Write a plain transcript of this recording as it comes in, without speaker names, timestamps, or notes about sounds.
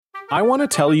I want to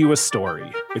tell you a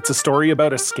story. It's a story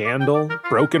about a scandal,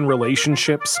 broken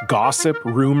relationships, gossip,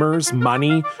 rumors,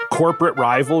 money, corporate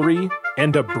rivalry,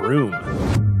 and a broom.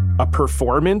 A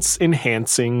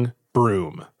performance-enhancing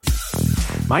broom.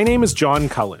 My name is John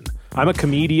Cullen. I'm a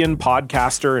comedian,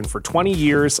 podcaster, and for 20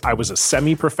 years, I was a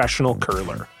semi-professional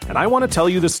curler. And I want to tell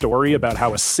you the story about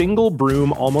how a single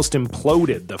broom almost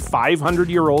imploded the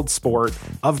 500-year-old sport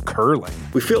of curling.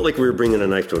 We felt like we were bringing a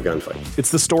knife to a gunfight.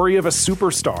 It's the story of a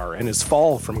superstar and his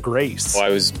fall from grace. Well, I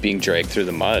was being dragged through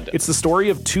the mud. It's the story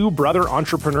of two brother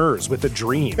entrepreneurs with a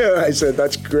dream. I said,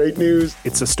 that's great news.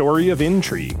 It's a story of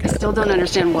intrigue. I still don't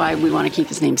understand why we want to keep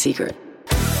his name secret.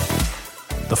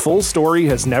 The full story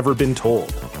has never been told,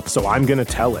 so I'm going to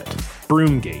tell it.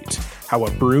 Broomgate, how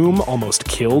a broom almost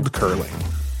killed curling.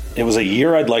 It was a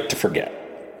year I'd like to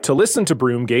forget. To listen to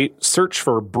Broomgate, search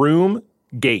for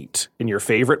Broomgate in your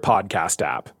favorite podcast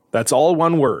app. That's all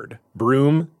one word,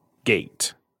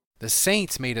 Broomgate. The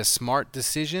Saints made a smart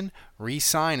decision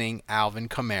re-signing Alvin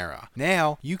Kamara.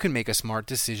 Now you can make a smart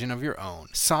decision of your own.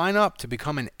 Sign up to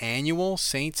become an annual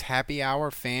Saints Happy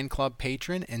Hour fan club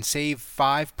patron and save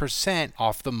 5%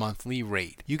 off the monthly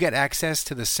rate. You get access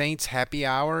to the Saints Happy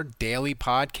Hour daily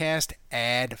podcast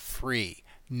ad-free.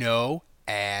 No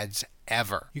ads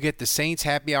ever. You get the Saints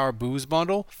Happy Hour booze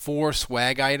bundle, 4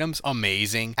 swag items,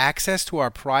 amazing. Access to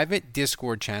our private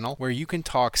Discord channel where you can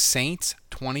talk Saints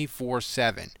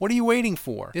 24/7. What are you waiting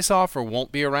for? This offer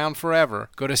won't be around forever.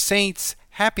 Go to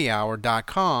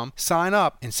saintshappyhour.com, sign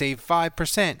up, and save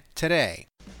 5% today.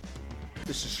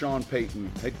 This is Sean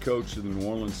Payton, head coach of the New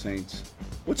Orleans Saints.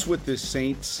 What's with this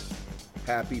Saints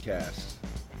Happy Cast?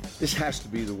 This has to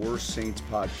be the worst Saints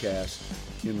podcast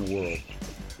in the world.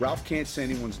 Ralph can't say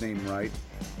anyone's name right.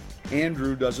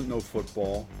 Andrew doesn't know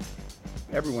football.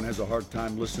 Everyone has a hard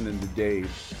time listening to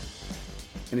Dave.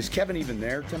 And is Kevin even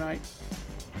there tonight?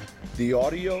 The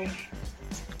audio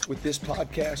with this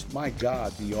podcast, my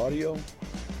God, the audio,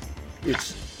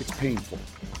 it's painful.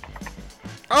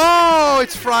 Oh,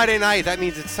 it's Friday night. That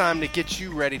means it's time to get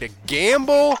you ready to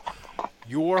gamble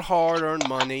your hard-earned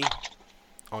money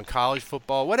on college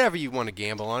football, whatever you want to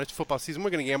gamble on. It's football season. We're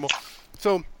going to gamble.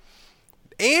 So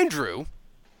Andrew,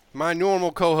 my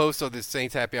normal co-host of this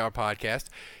Saints Happy Hour podcast,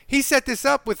 he set this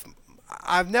up with,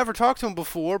 I've never talked to him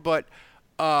before, but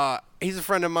he's a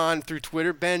friend of mine through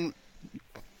Twitter, Ben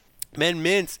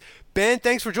Mintz. Ben,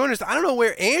 thanks for joining us. I don't know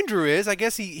where Andrew is. I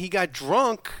guess he got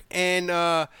drunk and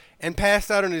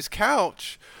passed out on his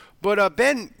couch. But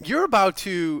Ben, you're about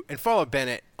to, and follow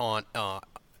Bennett on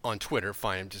Twitter,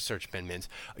 find him, just search Ben Mintz.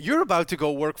 You're about to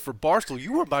go work for Barstool.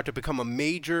 You were about to become a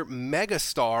major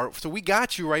megastar. So we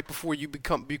got you right before you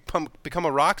become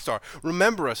a rock star.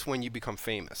 Remember us when you become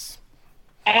famous.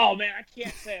 Oh, man, I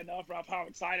can't say enough about how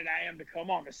excited I am to come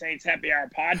on the Saints Happy Hour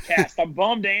podcast. I'm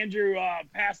bummed Andrew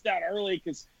passed out early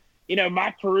because,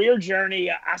 my career journey,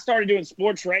 I started doing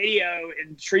sports radio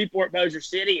in Shreveport, Bossier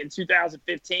City in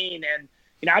 2015. And,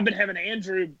 I've been having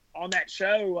Andrew on that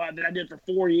show that I did for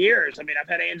 4 years. I mean, I've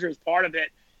had Andrew as part of it.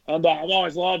 And I've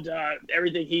always loved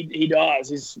everything he does.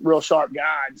 He's a real sharp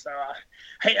guy. And so I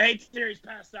hate to hear he's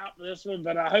passed out for this one,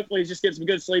 but hopefully he just gets some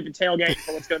good sleep and tailgate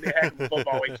for what's going to be a heck of a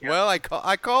football weekend. Well, I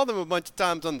called him a bunch of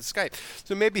times on the Skype,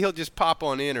 so maybe he'll just pop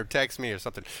on in or text me or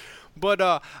something. But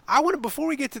before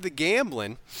we get to the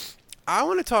gambling, I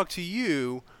want to talk to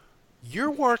you.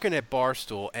 You're working at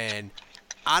Barstool, and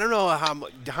I don't know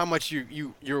how much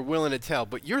you're willing to tell,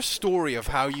 but your story of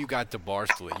how you got to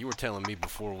Barstool, you were telling me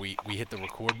before we hit the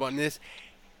record button,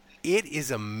 it is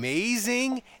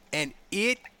amazing, and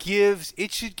it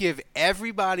should give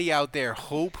everybody out there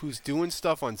hope who's doing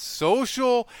stuff on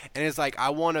social, and it's like, I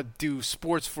want to do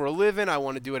sports for a living, I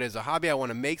want to do it as a hobby, I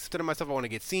want to make something of myself, I want to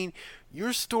get seen.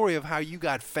 Your story of how you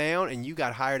got found and you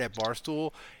got hired at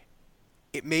Barstool,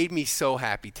 it made me so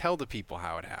happy. Tell the people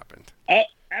how it happened.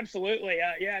 Absolutely.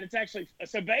 Yeah, and it's actually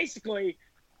so basically,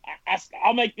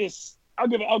 I'll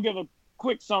give a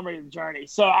quick summary of the journey.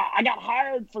 So I got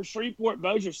hired for Shreveport,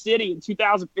 Bossier City in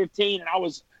 2015, and I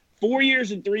was 4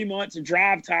 years and 3 months of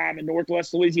drive time in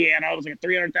Northwest Louisiana. I was like a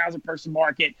 300,000 person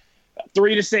market,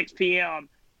 3 to 6 p.m.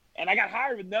 And I got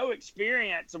hired with no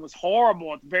experience. It was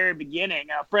horrible at the very beginning.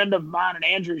 A friend of mine and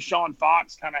Andrew, Sean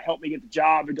Fox, kind of helped me get the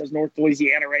job. He does North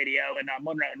Louisiana radio in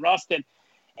Monroe and Ruston.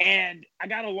 And I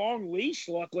got a long leash,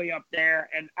 luckily, up there.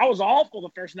 And I was awful the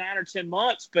first 9 or 10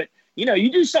 months. But, you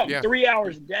do something 3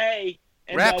 hours a day.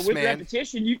 And Reps, with man.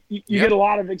 Repetition, you get a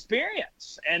lot of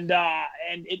experience. And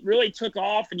it really took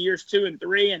off in years 2 and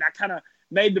 3. And I kind of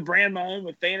made the brand my own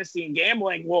with fantasy and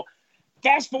gambling. Well,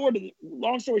 fast forward to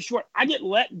long story short, I get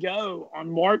let go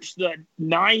on March the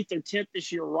 9th or 10th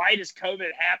this year, right as COVID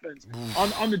happens,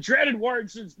 on the dreaded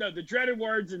words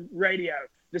in radio,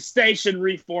 the station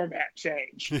reformat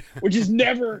change, which is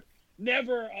never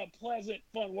a pleasant,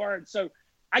 fun word. So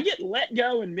I get let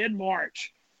go in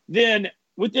mid-March. Then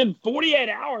within 48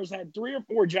 hours, I had 3 or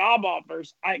 4 job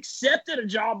offers. I accepted a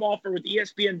job offer with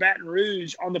ESPN Baton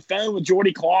Rouge on the phone with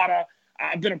Jordy Clauda.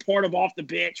 I've been a part of Off the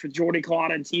Bench with Jordy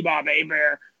Clauda and T-Bob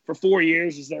Hebert for 4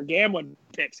 years as their gambling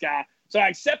picks guy. So I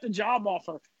accept a job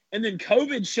offer, and then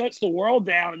COVID shuts the world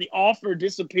down, and the offer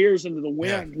disappears into the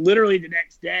wind literally the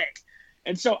next day.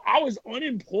 And so I was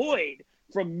unemployed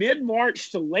from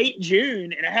mid-March to late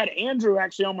June, and I had Andrew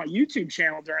actually on my YouTube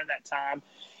channel during that time.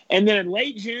 And then in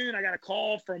late June, I got a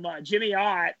call from Jimmy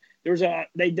Ott. There was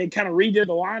they kind of redid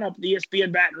the lineup at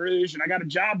ESPN Baton Rouge, and I got a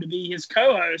job to be his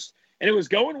co-host. And it was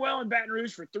going well in Baton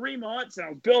Rouge for 3 months, and I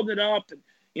was building it up,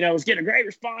 and I was getting a great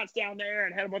response down there,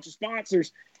 and had a bunch of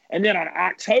sponsors. And then on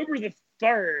October the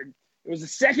 3rd, it was the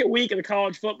second week of the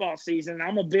college football season. And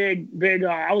I'm a big.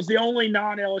 I was the only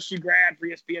non-LSU grad for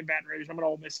ESPN Baton Rouge. I'm an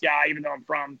Ole Miss guy, even though I'm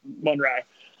from Monroe,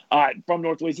 from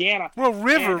North Louisiana. Well,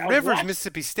 Rivers,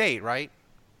 Mississippi State, right?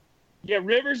 Yeah,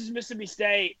 Rivers is Mississippi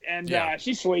State, and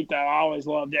she's sweet though. I always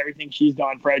loved everything she's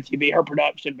done for TV. Her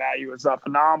production value is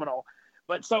phenomenal.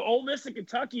 But so Ole Miss and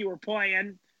Kentucky were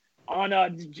playing on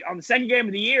the second game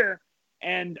of the year,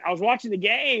 and I was watching the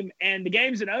game, and the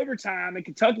game's in overtime, and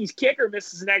Kentucky's kicker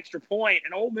misses an extra point,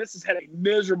 and Ole Miss has had a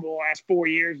miserable last 4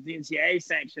 years with the NCAA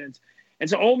sanctions. And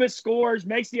so Ole Miss scores,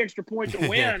 makes the extra point to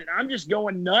win, and I'm just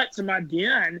going nuts in my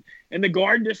den in the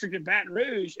Garden District of Baton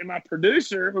Rouge, and my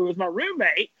producer, who was my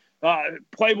roommate,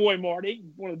 Playboy Marty,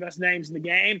 one of the best names in the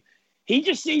game, he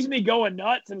just sees me going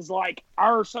nuts and is like,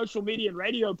 our social media and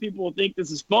radio people will think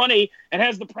this is funny, and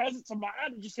has the presence of mind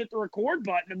to just hit the record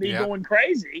button of me going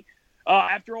crazy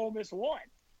after Ole Miss won.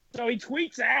 So he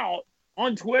tweets out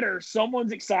on Twitter,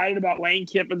 someone's excited about Lane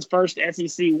Kiffin's first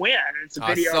SEC win, and it's a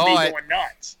video of me going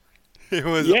nuts. It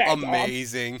was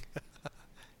amazing.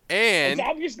 And so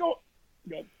I'm just going.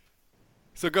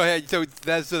 So go ahead. So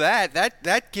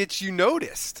that gets you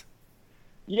noticed.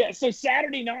 Yeah, so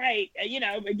Saturday night,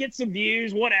 it gets some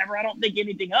views, whatever. I don't think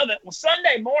anything of it. Well,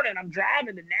 Sunday morning, I'm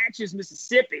driving to Natchez,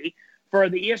 Mississippi for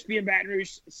the ESPN Baton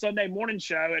Rouge Sunday morning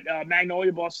show at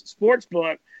Magnolia Bluff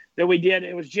Sportsbook that we did.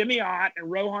 It was Jimmy Ott and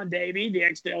Rohan Davey, the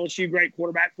ex-LSU great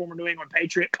quarterback, former New England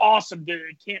Patriot. Awesome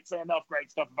dude. Can't say enough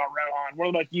great stuff about Rohan. One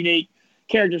of the most unique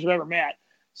characters I've ever met.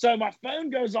 So my phone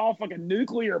goes off like a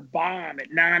nuclear bomb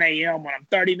at 9 a.m. when I'm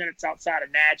 30 minutes outside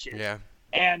of Natchez. Yeah.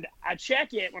 And I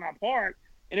check it when I park,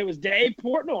 and it was Dave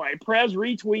Portnoy. Prez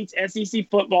retweets SEC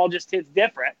football just hits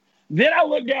different. Then I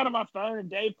look down at my phone, and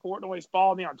Dave Portnoy's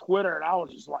followed me on Twitter, and I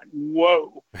was just like,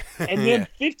 whoa. And then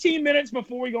 15 minutes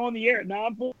before we go on the air at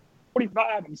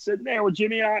 9:45, I'm sitting there with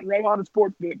Jimmy Ott and Rohan at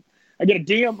Sportsbook. I get a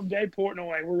DM from Dave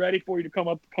Portnoy. We're ready for you to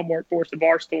come work for us at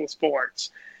Barstool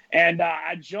Sports. And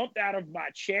I jumped out of my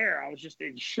chair. I was just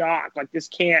in shock. Like, this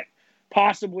can't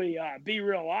possibly be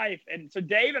real life. And so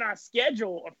Dave and I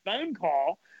schedule a phone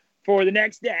call for the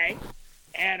next day.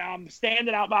 And I'm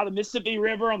standing out by the Mississippi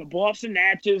River on the bluffs in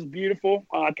Natchez. Beautiful.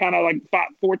 Kind of like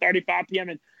 4:30, 5 p.m.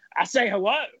 And I say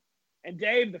hello. And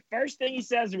Dave, the first thing he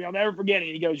says to me, I'll never forget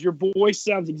it. He goes, your voice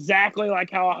sounds exactly like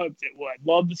how I hoped it would.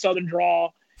 Love the Southern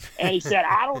drawl. And he said,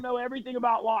 I don't know everything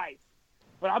about life,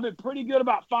 but I've been pretty good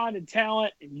about finding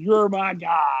talent, and you're my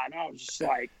guy. And I was just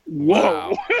like,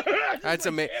 whoa. Wow. That's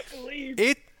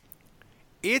amazing.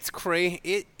 It's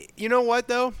crazy. You know what,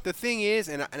 though? The thing is,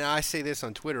 and I say this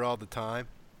on Twitter all the time,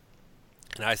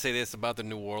 and I say this about the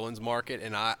New Orleans market,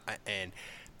 and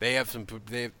they have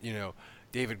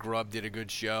David Grubb did a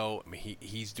good show. I mean,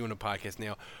 he's doing a podcast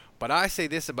now. But I say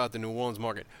this about the New Orleans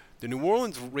market. The New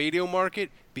Orleans radio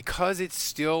market, because it's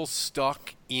still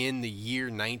stuck in the year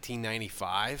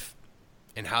 1995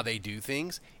 and how they do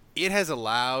things, it has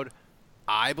allowed,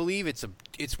 I believe it's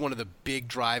one of the big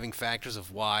driving factors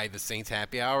of why the Saints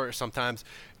Happy Hour, sometimes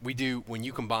we do, when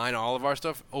you combine all of our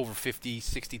stuff, over 50,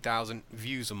 60,000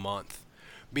 views a month.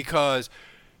 Because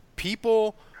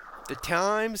people, the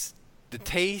times, the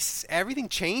tastes, everything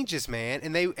changes, man.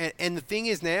 And the thing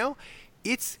is now,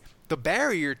 it's the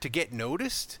barrier to get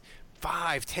noticed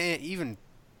 5, 10, even,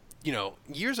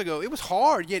 years ago, it was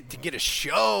hard. You had to get a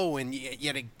show, and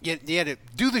you had to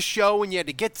do the show, and you had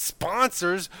to get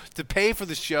sponsors to pay for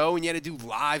the show, and you had to do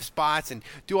live spots and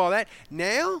do all that.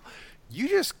 Now, you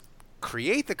just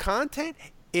create the content.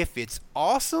 If it's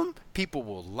awesome, people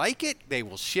will like it. They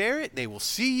will share it. They will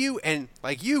see you. And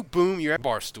like you, boom, you're at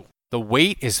Barstool. The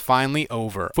wait is finally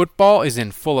over. Football is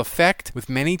in full effect, with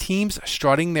many teams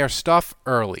strutting their stuff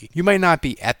early. You might not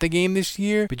be at the game this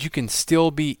year, but you can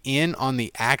still be in on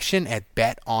the action at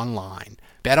BetOnline.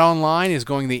 BetOnline is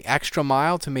going the extra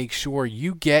mile to make sure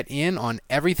you get in on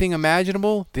everything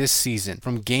imaginable this season.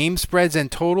 From game spreads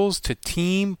and totals to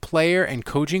team, player, and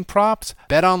coaching props,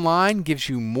 BetOnline gives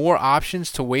you more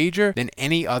options to wager than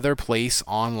any other place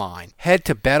online. Head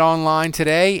to BetOnline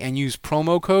today and use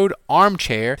promo code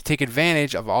ARMCHAIR to take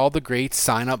advantage of all the great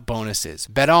sign-up bonuses.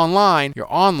 BetOnline,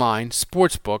 your online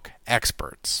sportsbook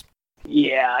experts.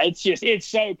 Yeah, it's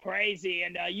so crazy.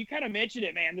 And you kind of mentioned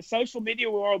it, man. The social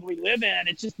media world we live in,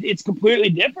 it's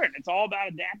completely different. It's all about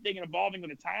adapting and evolving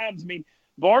with the times. I mean,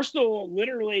 Barstool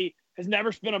literally has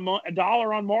never spent a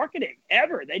dollar on marketing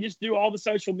ever. They just do all the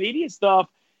social media stuff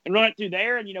and run it through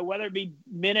there. And, whether it be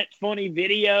minute funny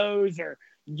videos or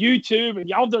YouTube, and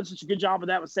y'all done such a good job of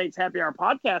that with Saints Happy Hour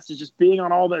podcast, is just being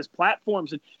on all those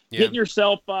platforms and getting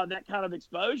yourself that kind of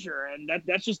exposure. And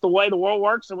that's just the way the world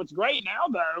works. And what's great now,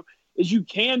 though, is you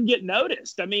can get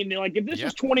noticed. I mean, like, if this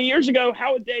was 20 years ago,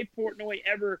 how would Dave Portnoy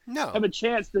ever have a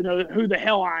chance to know who the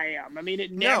hell I am? I mean,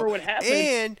 it never would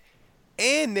happen.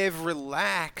 And they've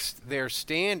relaxed their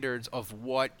standards of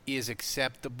what is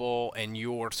acceptable and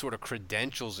your sort of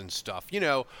credentials and stuff.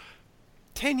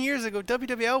 10 years ago,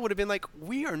 WWL would have been like,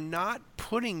 we are not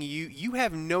putting you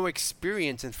have no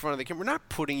experience in front of the camera. We're not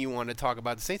putting you on to talk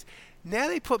about the Saints. Now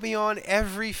they put me on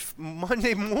every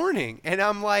Monday morning, and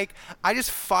I'm like, I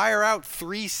just fire out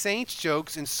 3 Saints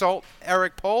jokes, insult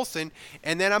Eric Paulson,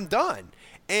 and then I'm done.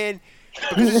 And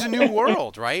because it's a new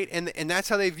world, right? And that's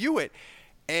how they view it.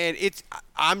 And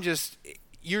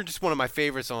you're just one of my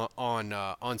favorites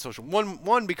on social.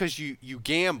 One because you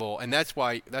gamble, and that's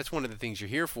one of the things you're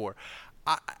here for.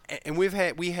 And we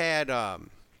had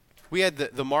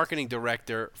the marketing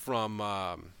director from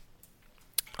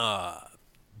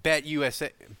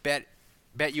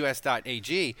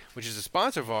BetUS.ag, which is a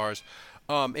sponsor of ours,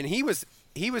 and he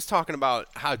was talking about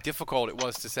how difficult it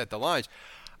was to set the lines.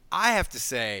 I have to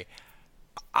say,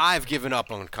 I've given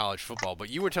up on college football, but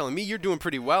you were telling me you're doing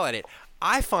pretty well at it.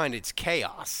 I find it's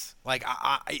chaos. Like,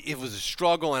 it was a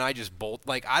struggle, and I just bolt.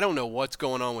 Like, I don't know what's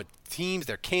going on with teams.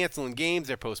 They're canceling games.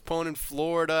 They're postponing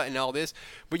Florida and all this.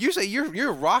 But you say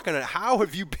you're rocking it. How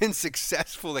have you been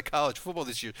successful at college football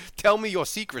this year? Tell me your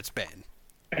secrets, Ben.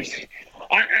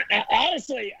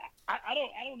 Honestly, I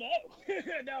don't know.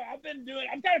 No,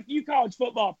 I've got a few college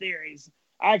football theories.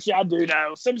 Actually, I do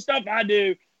know. Some stuff I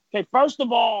do. Okay, first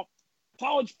of all,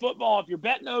 college football, if you're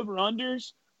betting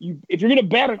over-unders, if you're going to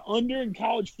bet an under in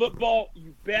college football,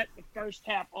 you bet the first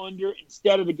half under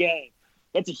instead of the game.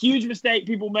 That's a huge mistake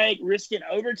people make, risking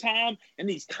overtime. And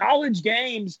these college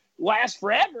games last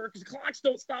forever because the clocks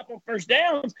don't stop on first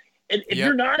downs. And if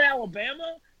you're not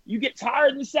Alabama, you get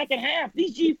tired in the second half.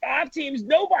 These G5 teams,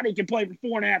 nobody can play for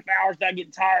 4.5 hours without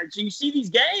getting tired. So you see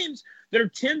these games that are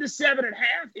 10-7 at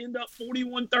half end up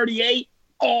 41-38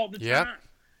 all the time.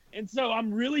 And so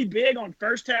I'm really big on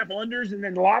first half unders and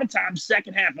then a lot of times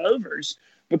second half overs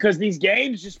because these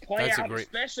games just play out,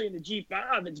 especially in the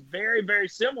G5. It's very, very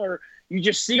similar. You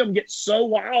just see them get so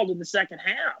wild in the second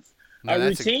half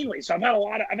routinely. So I've had a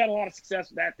lot of success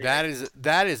with that theory.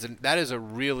 That is a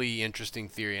really interesting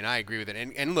theory, and I agree with it.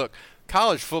 And look,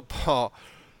 college football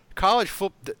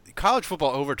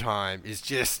overtime is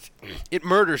just, it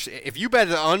murders. If you bet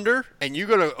the under and you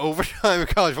go to overtime in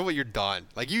college football, you're done.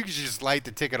 Like, you just light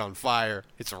the ticket on fire.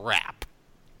 It's a wrap.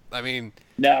 I mean,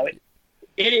 no,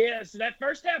 it is. That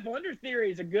first half under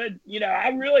theory is a good, I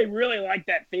really, really like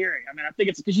that theory. I mean, I think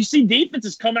it's because you see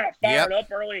defenses come out fired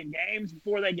up early in games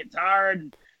before they get tired,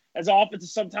 and as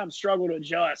offenses sometimes struggle to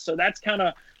adjust. So that's kind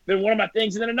of been one of my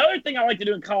things. And then another thing I like to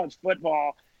do in college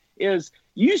football is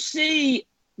you see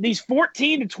these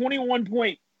 14 to 21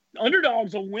 point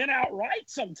underdogs will win outright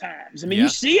sometimes. I mean, you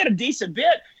see it a decent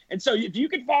bit. And so if you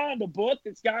can find a book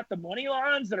that's got the money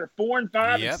lines that are 4 and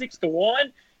 5 and 6 to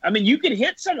 1, I mean, you can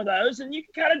hit some of those and you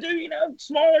can kind of do,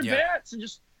 smaller bets and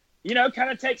just,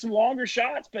 kind of take some longer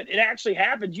shots. But it actually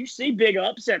happens. You see big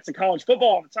upsets in college football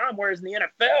all the time, whereas in the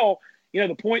NFL,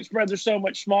 the point spreads are so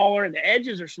much smaller and the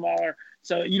edges are smaller.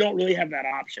 So you don't really have that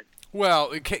option.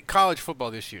 Well, college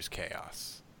football this year is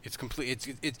chaos. It's complete.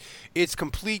 It's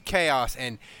complete chaos,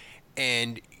 and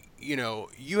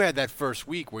you had that first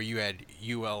week where you had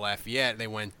ULF. They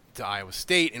went to Iowa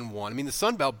State and won. I mean, the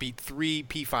Sun Belt beat 3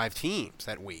 P5 teams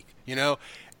that week. And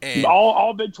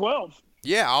all Big 12.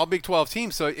 Yeah, all Big 12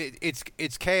 teams. So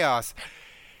it's chaos.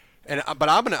 But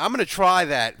I'm gonna try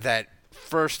that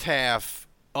first half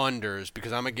unders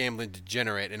because I'm a gambling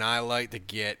degenerate and I like to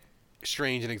get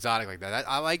strange and exotic like that.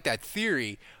 I like that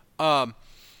theory.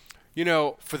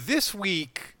 For this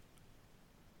week,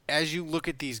 as you look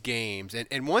at these games,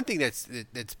 and one thing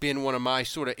that's been one of my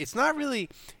it's not really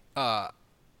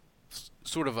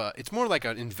it's more like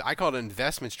I call it an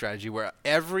investment strategy where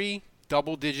every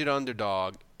double-digit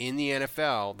underdog in the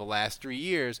NFL the last 3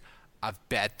 years, I've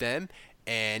bet them,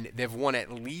 and they've won at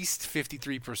least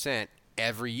 53%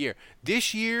 every year.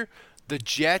 This year, the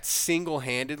Jets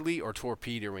single-handedly are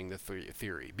torpedoing the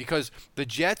theory because the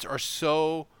Jets are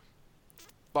so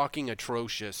fucking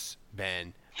atrocious,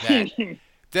 Ben,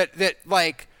 that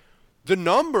like the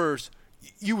numbers,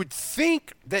 you would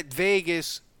think that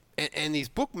Vegas and these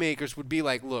bookmakers would be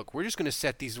like, look, we're just going to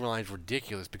set these lines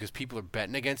ridiculous because people are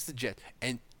betting against the Jets,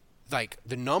 and like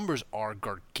the numbers are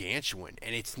gargantuan,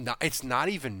 and it's not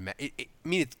even.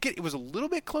 It was a little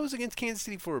bit close against Kansas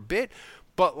City for a bit,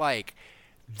 but like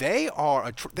they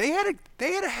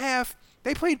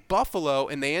played Buffalo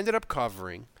and they ended up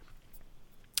covering,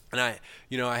 and I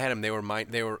had them. They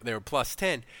were plus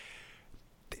 10.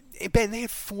 Ben, they had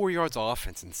 4 yards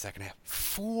offense in the second half.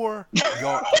 4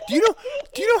 yards. Do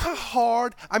you know how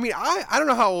hard? I mean, I don't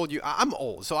know how old I'm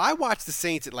old, so I watched the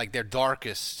Saints at like their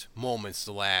darkest moments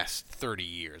the last 30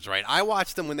 years, right? I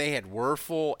watched them when they had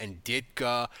Werfel and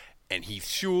Ditka and Heath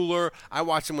Schuler. I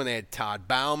watched them when they had Todd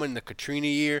Bouman, the Katrina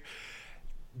year.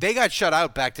 They got shut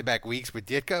out back-to-back weeks with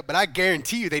Ditka, but I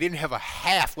guarantee you they didn't have a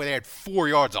half where they had 4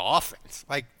 yards of offense.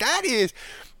 Like, that is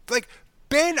like,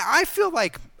 Ben, I feel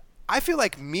like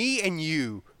me and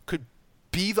you could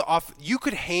be you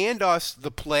could hand us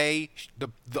the play,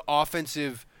 the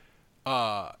offensive,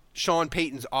 Sean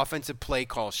Payton's offensive play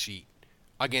call sheet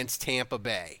against Tampa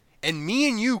Bay. And me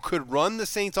and you could run the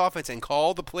Saints offense and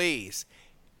call the plays,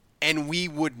 and we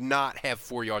would not have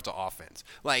 4 yards of offense.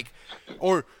 Like,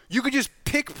 or you could just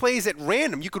pick plays at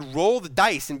random. You could roll the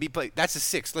dice and be play. That's a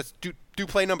 6. Let's do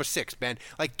play number 6, Ben.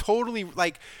 Like, totally,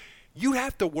 like, you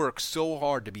have to work so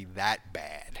hard to be that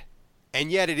bad. And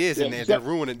yet it is, and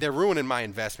they're ruining my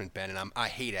investment, Ben, and I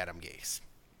hate Adam Gase.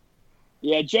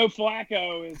 Yeah, Joe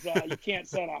Flacco is you can't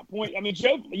set out point. I mean,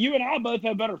 Joe, you and I both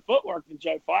have better footwork than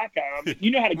Joe Flacco. I mean,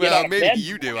 you know how to get out of bed. Well, maybe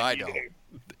you do. I don't.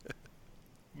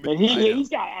 But he's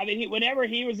got. I mean, whenever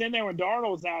he was in there when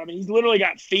Darnold was out, I mean, he's literally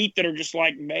got feet that are just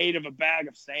like made of a bag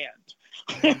of sand.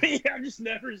 I've just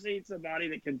never seen somebody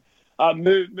that can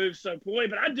move so poorly.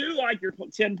 But I do like your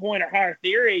 10-point or higher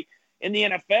theory in the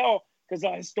NFL. Because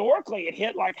historically, it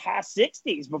hit like high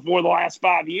 60s before the last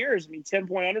 5 years. I mean,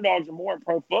 10-point underdogs or more in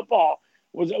pro football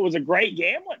was a great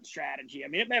gambling strategy. I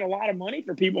mean, it made a lot of money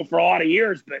for people for a lot of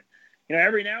years. But,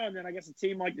 every now and then, I guess a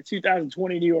team like the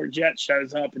 2020 New York Jets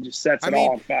shows up and just sets it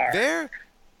all on fire.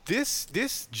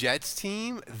 This Jets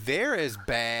team, they're as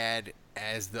bad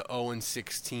as the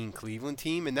 0-16 Cleveland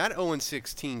team. And that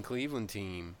 0-16 Cleveland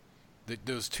team,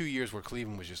 those 2 years where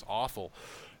Cleveland was just awful,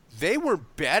 they were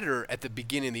better at the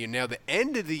beginning of the year. Now, the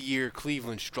end of the year,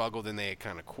 Cleveland struggled and they had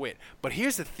kind of quit. But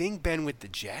here's the thing, Ben, with the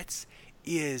Jets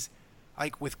is,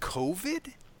 like, with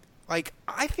COVID, like,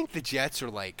 I think the Jets are,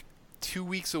 like, 2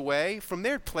 weeks away from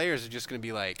their players are just going to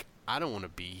be like, I don't want to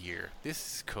be here. This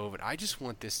is COVID. I just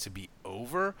want this to be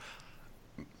over.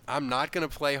 I'm not going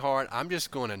to play hard. I'm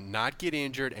just going to not get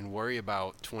injured and worry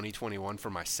about 2021 for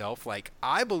myself. Like,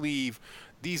 I believe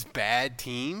these bad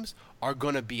teams are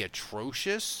going to be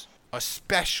atrocious,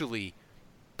 especially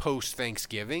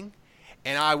post-Thanksgiving.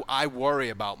 And I worry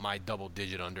about my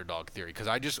double-digit underdog theory because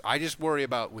I just worry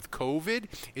about with COVID,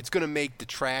 it's going to make the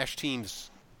trash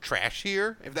teams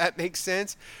trashier, if that makes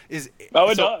sense. It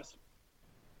does.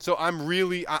 So I'm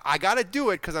really I got to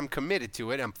do it because I'm committed to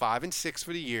it. I'm 5-6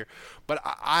 for the year, but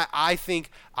I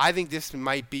think this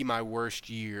might be my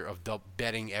worst year of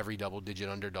betting every double-digit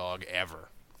underdog ever.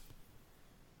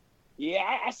 Yeah,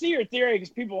 I see your theory because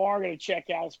people are going to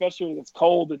check out, especially when it's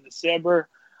cold in December.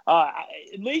 At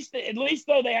least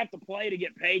though they have to play to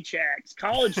get paychecks.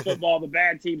 College football, the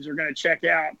bad teams are going to check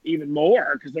out even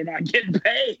more because they're not getting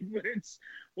paid.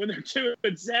 When they're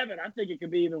 2-7, I think it could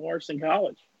be even worse in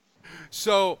college.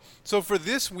 So for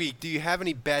this week, do you have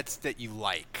any bets that you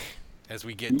like as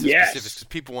we get to specifics? Because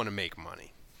people want to make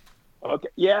money. Okay.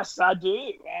 Yes, I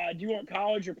do. Do you want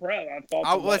college or pro?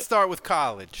 Let's start with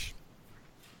college.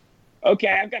 Okay,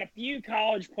 I've got a few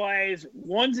college plays.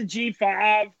 One's a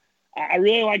G5. I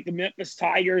really like the Memphis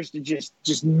Tigers to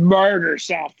just murder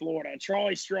South Florida.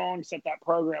 Charlie Strong set that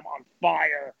program on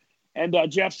fire. And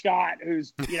Jeff Scott,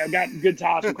 who's got good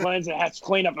ties with Clemson, has to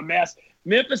clean up a mess.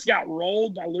 Memphis got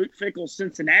rolled by Luke Fickell's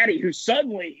Cincinnati, who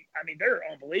suddenly, I mean, they're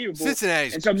unbelievable.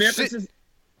 Cincinnati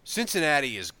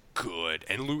is good,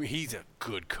 and he's a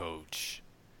good coach.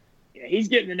 Yeah, he's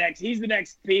getting the next. He's the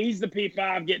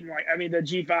P5 getting the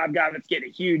G5 guy that's getting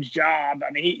a huge job.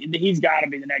 I mean, he's got to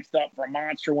be the next up for a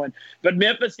monster one. But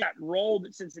Memphis got rolled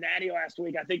at Cincinnati last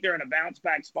week. I think they're in a bounce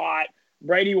back spot.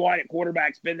 Brady White at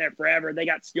quarterback's been there forever. They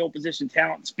got skill position,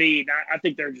 talent, and speed. And I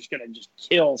think they're just going to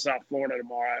kill South Florida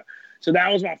tomorrow. So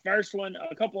that was my first one.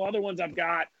 A couple other ones I've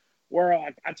got where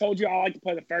I told you I like to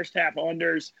play the first half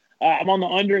unders. I'm on the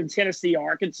under in Tennessee,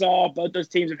 Arkansas. Both those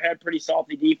teams have had pretty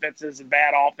salty defenses and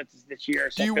bad offenses this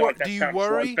year. So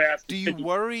do you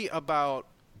worry about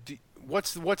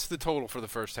what's the total for the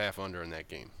first half under in that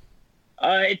game?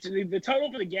 It's the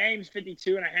total for the game is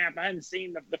 52.5. I hadn't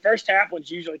seen the first half ones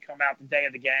usually come out the day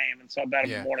of the game, and so I bet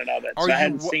the morning of it. So I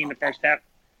hadn't seen the first half.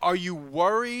 Are you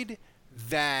worried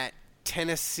that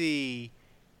Tennessee,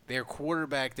 their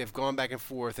quarterback, they've gone back and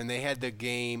forth, and they had the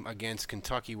game against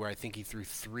Kentucky where I think he threw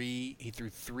three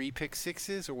pick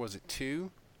sixes, or was it two?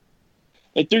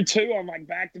 They threw two on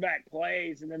back-to-back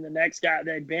plays, and then the next guy,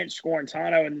 they benched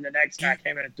Scorantano, and then the next guy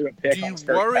came in and threw a pick. Do you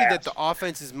worry that the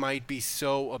offenses might be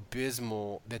so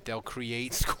abysmal that they'll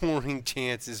create scoring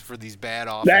chances for these bad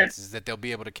offenses that they'll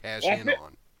be able to cash in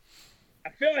on? I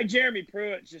feel like Jeremy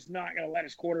Pruitt's just not going to let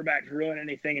his quarterbacks ruin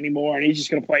anything anymore, and he's just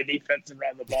going to play defense and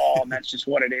run the ball, and that's just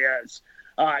what it is.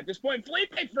 At this point,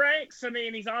 Felipe Franks, I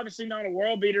mean, he's obviously not a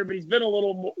world beater, but he's been a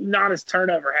little not as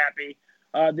turnover happy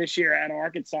this year at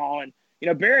Arkansas.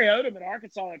 And Barry Odom at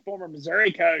Arkansas, that former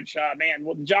Missouri coach,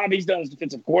 the job he's done as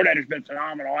defensive coordinator has been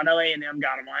phenomenal. I know A&M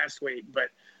got him last week, but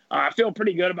I feel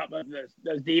pretty good about both of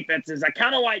those defenses.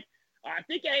 I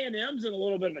think A&M's in a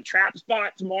little bit of a trap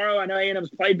spot tomorrow. I know A&M's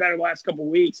played better the last couple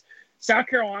of weeks. South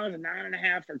Carolina's a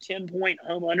 9.5 or 10-point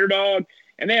home underdog.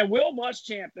 And then Will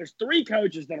Muschamp, there's three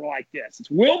coaches that are like this. It's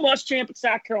Will Muschamp at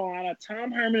South Carolina,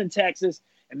 Tom Herman in Texas,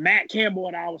 and Matt Campbell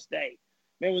at Iowa State.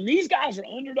 Man, when these guys are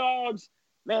underdogs,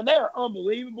 man, they are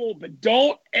unbelievable. But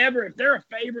don't ever, if they're a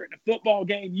favorite in a football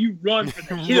game, you run for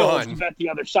the hills and bet the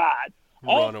other side.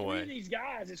 All three of these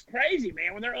guys, it's crazy,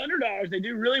 man. When they're underdogs, they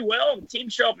do really well. The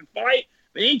teams show up and fight.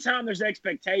 But anytime there's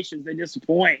expectations, they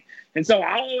disappoint. And so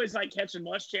I always like catching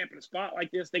Muschamp in a spot like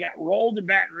this. They got rolled in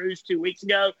Baton Rouge 2 weeks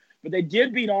ago, but they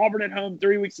did beat Auburn at home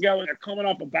 3 weeks ago, and they're coming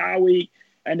off a bye week.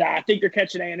 And I think they're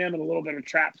catching A&M in a little bit of a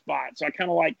trap spot. So I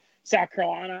kind of like South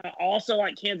Carolina. I also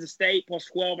like Kansas State plus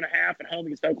 12.5 at home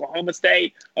against Oklahoma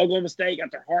State. Oklahoma State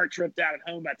got their heart tripped out at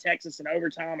home by Texas in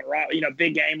overtime.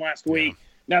 Big game last week.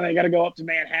 Now they got to go up to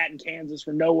Manhattan, Kansas,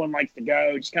 where no one likes to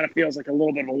go. It just kind of feels like a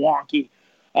little bit of a wonky,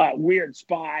 weird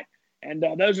spot. And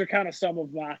those are kind of some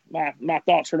of my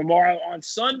thoughts for tomorrow. On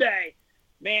Sunday,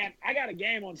 man, I got a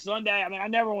game on Sunday. I mean, I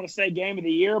never want to say game of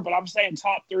the year, but I'm saying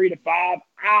top 3 to 5.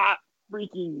 I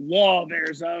freaking love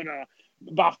Arizona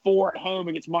by 4 at home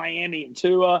against Miami and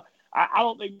Tua. I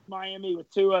don't think Miami with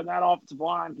Tua and that offensive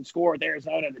line can score with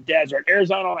Arizona in the desert.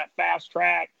 Arizona on that fast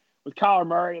track with Kyler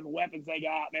Murray and the weapons they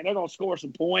got, man, they're going to score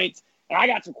some points. And I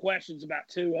got some questions about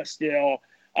Tua still.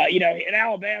 In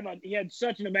Alabama, he had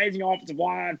such an amazing offensive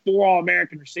line, 4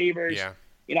 All-American receivers.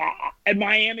 Yeah. At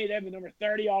Miami, they have the number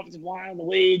 30 offensive line in the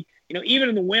league. Even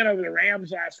in the win over the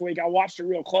Rams last week, I watched it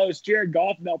real close. Jared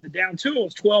Goff melted down. Tua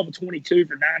was 12 of 22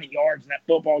 for 90 yards in that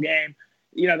football game.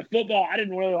 The football, I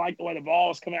didn't really like the way the ball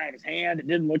was coming out of his hand. It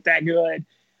didn't look that good.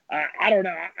 I don't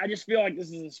know. I just feel like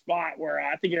this is a spot where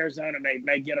I think Arizona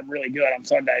may get them really good on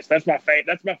Sunday. So that's my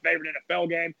favorite NFL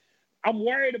game. I'm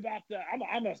worried about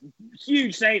I'm a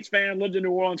huge Saints fan. Lived in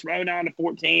New Orleans from 2009 to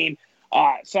 2014.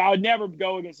 So I would never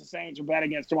go against the Saints or bet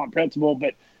against them on principle.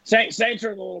 But Saints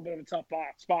are in a little bit of a tough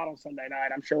spot on Sunday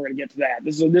night. I'm sure we're going to get to that.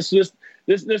 This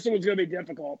one's going to be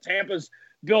difficult. Tampa's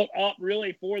built up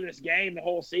really for this game the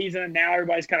whole season. And now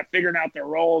everybody's kind of figuring out their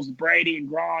roles. Brady and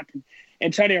Gronk and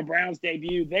Antonio Brown's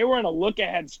debut. They were in a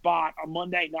look-ahead spot on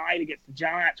Monday night against the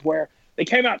Giants where they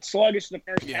came out sluggish in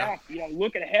the first half.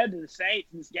 Looking ahead to the Saints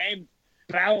in this game,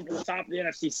 battling for the top of the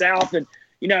NFC South. And,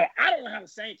 I don't know how the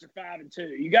Saints are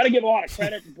 5-2. You got to give a lot of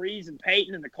credit to Breeze and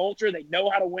Peyton and the culture. They know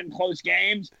how to win close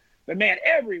games. But, man,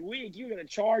 every week you get the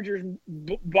Chargers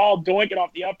ball doinking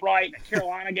off the upright. And the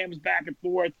Carolina game was back and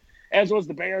forth, as was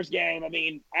the Bears game. I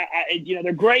mean,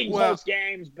 they're great in close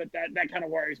games, but that kind of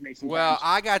worries me sometimes. Well,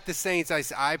 I got the Saints.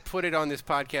 I put it on this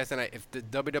podcast, and if the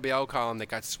WWL column that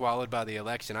got swallowed by the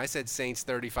election, I said Saints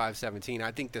 35-17.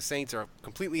 I think the Saints are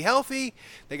completely healthy.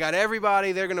 They got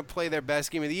everybody. They're going to play their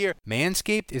best game of the year.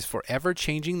 Manscaped is forever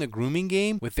changing the grooming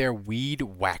game with their Weed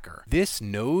Whacker. This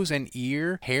nose and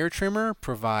ear hair trimmer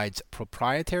provides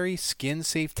proprietary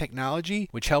skin-safe technology,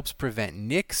 which helps prevent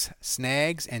nicks,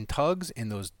 snags, and tugs in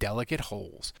those delicate delicate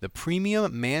holes. The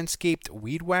premium Manscaped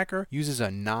Weed Whacker uses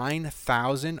a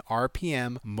 9,000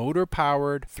 RPM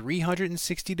motor-powered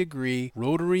 360-degree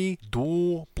rotary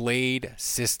dual blade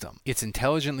system. Its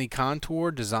intelligently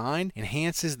contoured design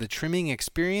enhances the trimming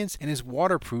experience and is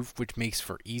waterproof, which makes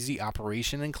for easy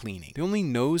operation and cleaning. The only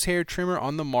nose hair trimmer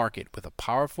on the market with a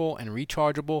powerful and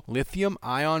rechargeable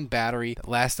lithium-ion battery that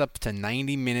lasts up to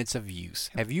 90 minutes of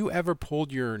use. Have you ever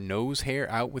pulled your nose hair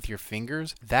out with your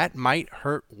fingers? That might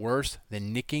hurt worse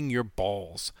than nicking your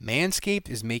balls. Manscaped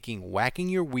is making whacking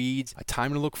your weeds a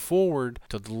time to look forward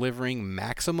to delivering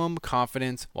maximum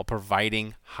confidence while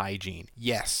providing hygiene.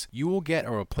 Yes, you will get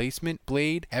a replacement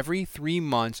blade every 3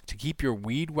 months to keep your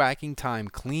weed whacking time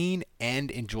clean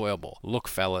and enjoyable. Look,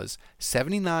 fellas,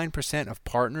 79% of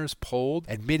partners polled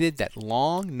admitted that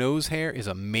long nose hair is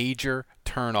a major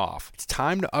turn off. It's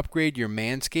time to upgrade your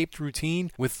Manscaped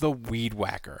routine with the Weed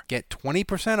Whacker. Get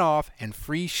 20% off and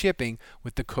free shipping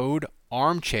with the code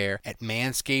armchair at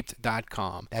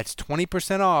manscaped.com. That's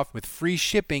 20% off with free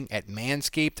shipping at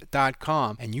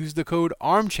manscaped.com and use the code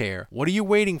armchair. What are you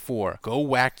waiting for? Go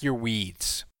whack your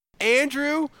weeds.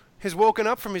 Andrew has woken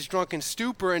up from his drunken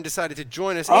stupor and decided to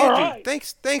join us. All Andrew,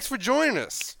 right. thanks for joining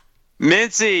us.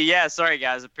 Mincy, yeah, sorry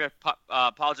guys,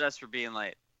 apologize for being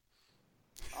late.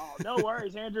 Oh, no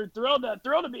worries, Andrew. Thrilled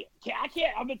to be.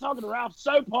 I've been talking to Ralph.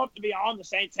 So pumped to be on the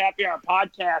Saints Happy Hour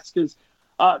podcast because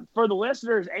for the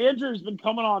listeners, Andrew's been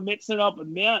coming on mixing up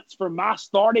immense from my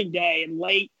starting day in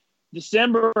late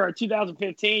December of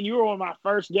 2015. You were one of my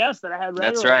first guests that I had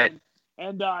regularly. That's right.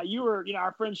 And you were,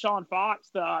 our friend Sean Fox,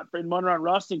 the friend Monroe and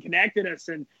Rustin connected us.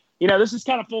 And, this is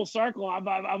kind of full circle. I've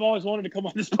always wanted to come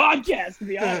on this podcast, to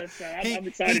be honest. So I'm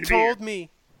excited to be here.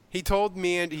 He told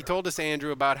me, and he told us,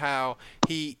 Andrew, about how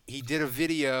he did a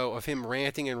video of him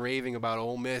ranting and raving about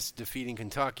Ole Miss defeating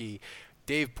Kentucky.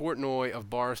 Dave Portnoy of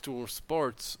Barstool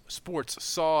Sports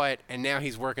saw it, and now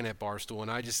he's working at Barstool. And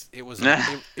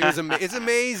it's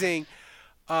amazing.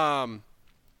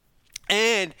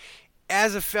 And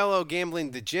as a fellow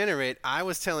gambling degenerate, I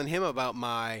was telling him about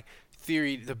my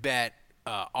theory to bet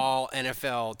all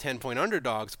NFL 10-point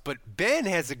underdogs, but Ben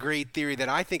has a great theory that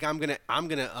I think I'm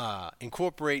gonna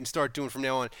incorporate and start doing from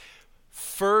now on.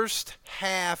 First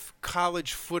half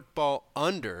college football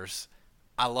unders.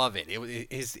 I love it.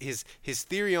 His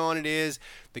theory on it is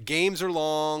the games are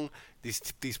long.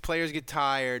 These players get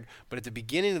tired, but at the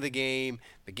beginning of the game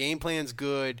plan's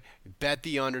good. Bet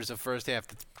the unders the first half.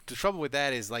 The trouble with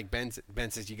that is, like Ben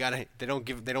says, they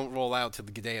don't roll out till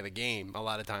the day of the game a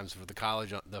lot of times for the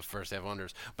college, the first half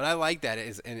unders. But I like that,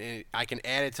 and I can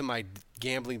add it to my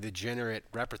gambling degenerate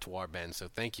repertoire, Ben. So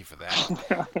thank you for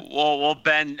that. well,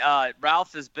 Ben,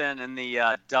 Ralph has been in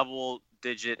the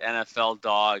double-digit NFL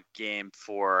dog game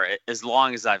for as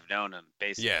long as I've known him,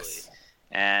 basically. Yes.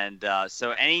 And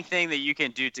so anything that you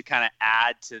can do to kind of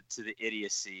add to the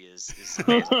idiocy is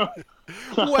amazing.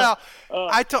 Well,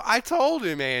 I told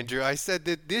him, Andrew, I said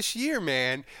that this year,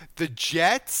 man, the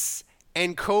Jets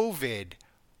and COVID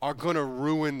are going to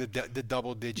ruin the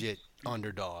double-digit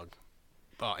underdog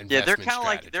investment they're kind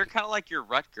strategy. of like your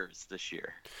Rutgers this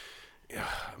year.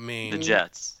 I mean, the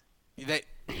Jets.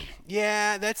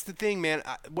 That's the thing, man.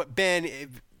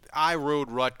 I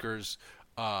rode Rutgers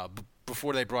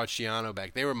before they brought Schiano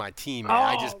back. They were my team, man.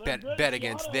 I just bet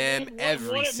against them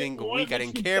every single week. I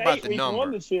didn't care about the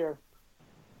number.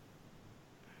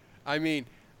 I mean,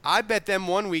 I bet them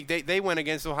one week. They went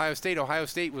against Ohio State. Ohio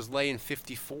State was laying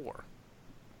 54.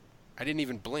 I didn't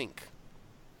even blink.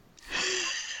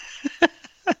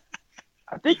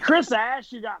 I think Chris Ash,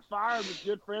 who got fired, was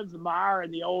good friends with Meyer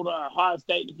and the old Ohio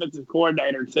State defensive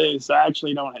coordinator too. So I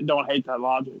actually don't hate that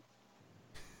logic.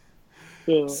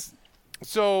 Yeah.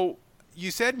 So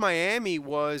you said Miami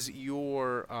was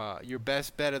your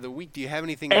best bet of the week. Do you have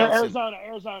anything else?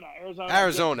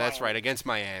 Arizona. That's right, against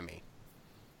Miami.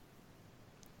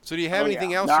 So do you have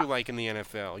anything else you like in the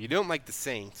NFL? You don't like the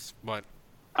Saints, but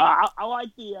I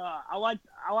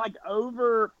like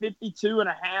over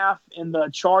 52.5 in the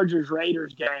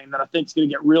Chargers-Raiders game that I think is going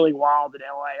to get really wild in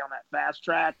LA on that fast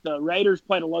track. The Raiders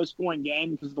played a low-scoring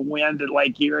game because of the wind at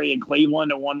Lake Erie and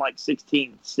Cleveland and won like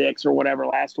 16-6 or whatever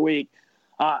last week.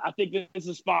 I think this is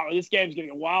a spot where this game's going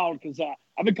to get wild because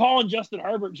I've been calling Justin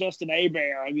Herbert Justin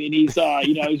Hebert. I mean, he's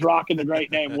he's rocking the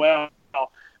great name well.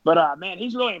 But, man,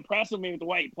 he's really impressed me with the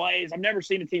way he plays. I've never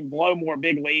seen a team blow more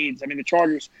big leads. I mean, the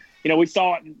Chargers, we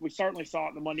certainly saw it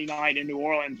in the Monday night in New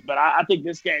Orleans. But I think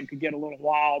this game could get a little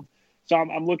wild. So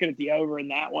I'm looking at the over in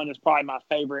that one. It's probably my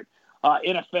favorite.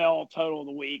 NFL total of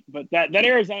the week. But that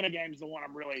Arizona game is the one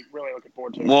I'm really, really looking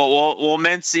forward to. Well,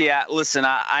 Mincy, listen,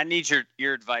 I need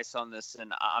your advice on this,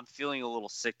 and I'm feeling a little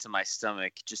sick to my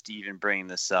stomach just even bringing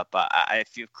this up. I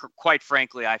feel, quite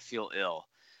frankly, I feel ill.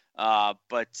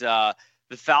 But the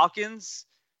Falcons,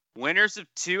 winners of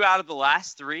 2 out of the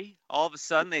last 3, all of a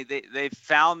sudden they've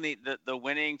found the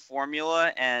winning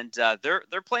formula, and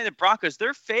they're playing the Broncos.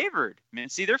 They're favored,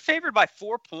 Mincy. They're favored by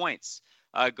 4 points.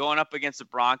 Going up against the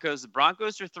Broncos. The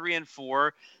Broncos are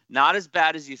 3-4, not as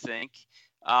bad as you think.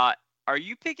 Are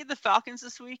you picking the Falcons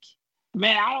this week?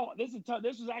 Man,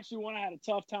 This was actually one I had a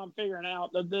tough time figuring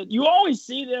out. You always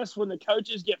see this when the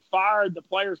coaches get fired, the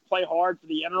players play hard for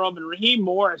the interim. And Raheem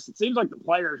Morris, it seems like the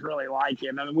players really like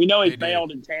him. I mean, we know he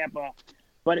failed in Tampa,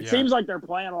 but it seems like they're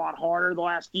playing a lot harder the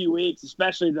last few weeks,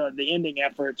 especially the ending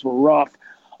efforts were rough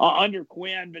under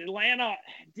Quinn. But Atlanta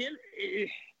didn't.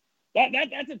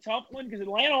 That's a tough one because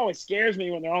Atlanta always scares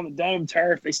me when they're on the dome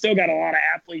turf. They still got a lot of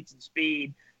athletes and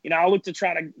speed. I look to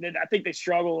I think they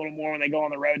struggle a little more when they go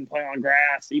on the road and play on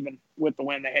grass, even with the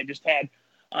win they had just had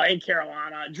in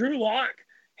Carolina. Drew Lock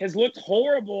has looked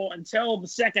horrible until the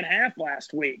second half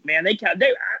last week. Man, I can't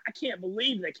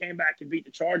believe they came back and beat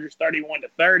the Chargers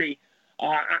 31-30.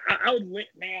 I would,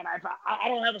 man. I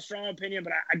don't have a strong opinion,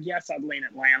 but I guess I'd lean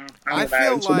Atlanta. I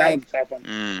feel like that was a tough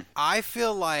one. I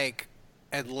feel like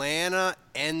Atlanta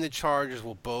and the Chargers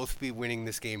will both be winning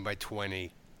this game by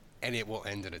 20, and it will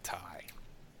end in a tie.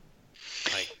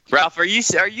 Ralph, are you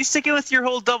sticking with your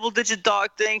whole double-digit dog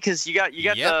thing? Because you got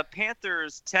the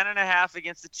Panthers 10.5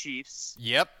 against the Chiefs.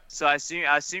 Yep. So I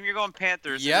assume you're going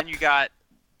Panthers. Yep. And then you got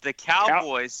the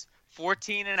Cowboys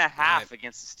 14.5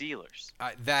 against the Steelers.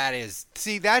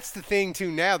 That's the thing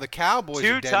too. Now the Cowboys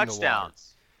 2 are dead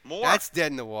touchdowns. In the water. More. That's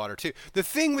dead in the water too. The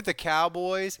thing with the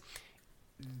Cowboys.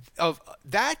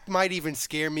 That might even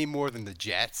scare me more than the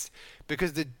Jets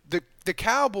because the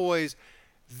Cowboys,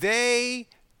 they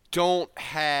don't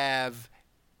have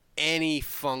any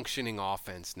functioning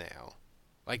offense now.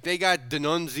 Like they got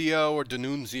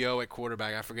D'Annunzio at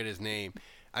quarterback. I forget his name.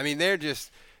 I mean, they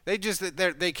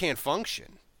can't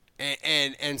function,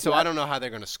 and so I don't know how they're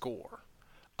going to score.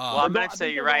 I'm going to tell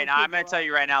you right now. I'm going to tell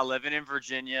you right now. Living in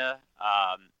Virginia,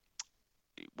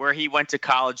 where he went to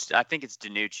college, I think it's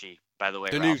DiNucci. By the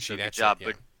way, Ralph, so good job,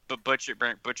 but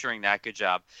butchering that, good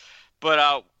job.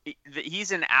 But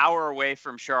he's an hour away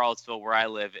from Charlottesville, where I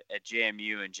live at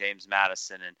JMU and James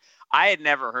Madison, and I had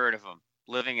never heard of him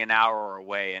living an hour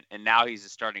away, and now he's a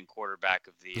starting quarterback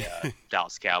of the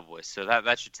Dallas Cowboys. So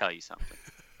that should tell you something.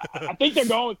 I think they're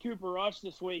going with Cooper Rush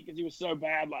this week because he was so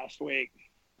bad last week.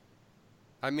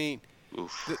 I mean,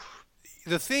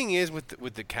 the thing is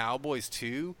with the Cowboys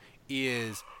too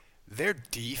is their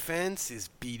defense is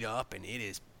beat up and it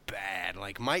is bad.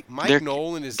 Like Mike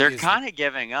Nolan is. They're kind of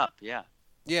giving up. Yeah.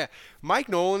 Yeah, Mike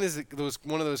Nolan is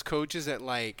one of those coaches that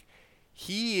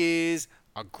he is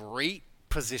a great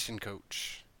position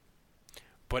coach,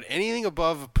 but anything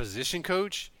above a position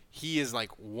coach, he is like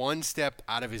one step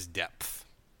out of his depth,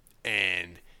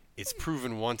 and it's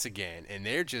proven once again. And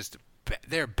they're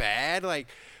bad. Like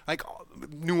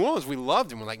New Orleans, we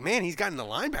loved him. We're like, man, he's gotten the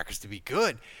linebackers to be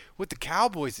good. With the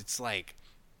Cowboys, it's like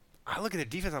I look at the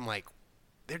defense, I'm like,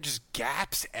 they're just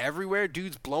gaps everywhere.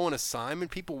 Dudes blowing assignment,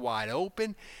 people wide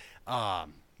open.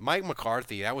 Mike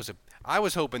McCarthy, I was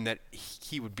hoping that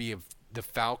he would be of the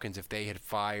Falcons if they had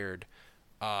fired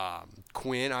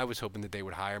Quinn. I was hoping that they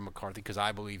would hire McCarthy because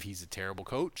I believe he's a terrible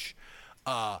coach.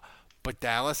 But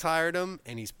Dallas hired him,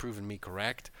 and he's proven me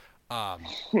correct. But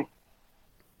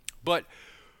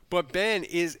Ben,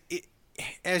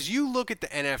 as you look at the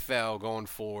NFL going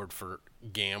forward for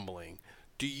gambling,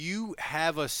 do you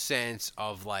have a sense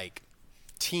of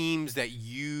teams that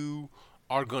you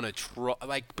are going to try?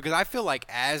 Because I feel like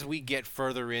as we get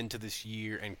further into this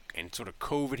year and sort of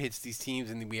COVID hits these teams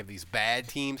and then we have these bad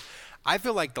teams, I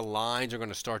feel like the lines are going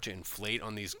to start to inflate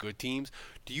on these good teams.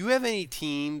 Do you have any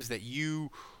teams that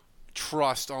you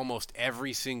trust almost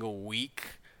every single week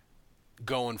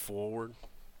going forward?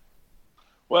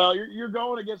 Well, you're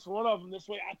going against one of them this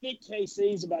week. I think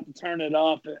KC's about to turn it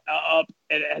up and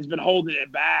has been holding it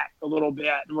back a little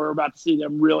bit. And we're about to see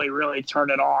them really, really turn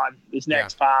it on these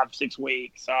next 5-6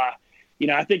 weeks. I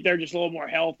think they're just a little more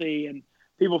healthy and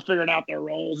people figuring out their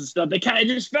roles and stuff. They kind of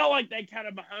just felt like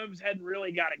Mahomes hadn't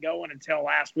really got it going until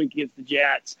last week against the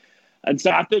Jets. And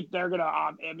so I think they're going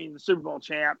to, the Super Bowl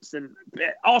champs. And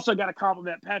also got to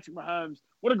compliment Patrick Mahomes.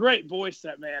 What a great voice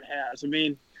that man has.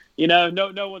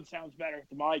 No one sounds better at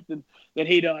the mic than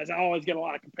he does. I always get a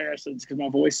lot of comparisons because my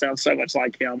voice sounds so much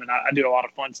like him, and I do a lot of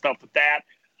fun stuff with that.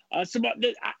 I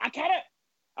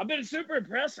I've been super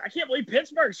impressed. I can't believe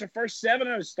Pittsburgh's their first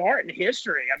 7-0 start in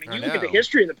history. I mean, you look at the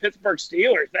history of the Pittsburgh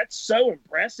Steelers. That's so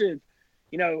impressive.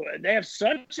 You know, they have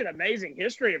such an amazing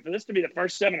history. And for this to be the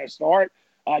first 7-0 start,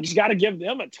 just got to give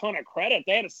them a ton of credit.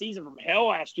 They had a season from hell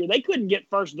last year. They couldn't get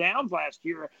first downs last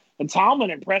year. And Tomlin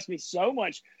impressed me so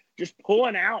much just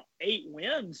pulling out 8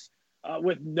 wins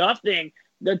with nothing.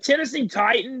 The Tennessee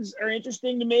Titans are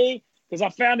interesting to me because I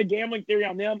found a gambling theory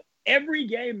on them. Every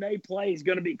game they play is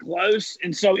going to be close.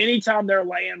 And so anytime they're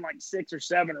laying like 6 or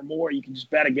 7 or more, you can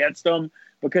just bet against them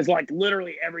because like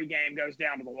literally every game goes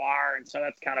down to the wire. And so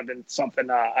that's kind of been something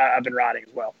I've been riding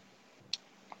as well.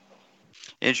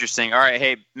 Interesting. All right.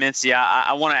 Hey, Mincy,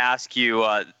 I want to ask you,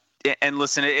 and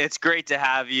listen, it's great to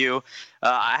have you.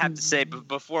 I have to say,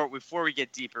 before we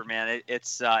get deeper, man,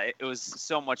 it was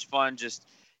so much fun just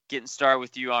getting started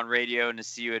with you on radio and to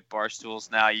see you at Barstools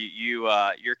now.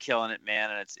 You're killing it, man,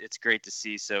 and it's great to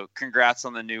see. So congrats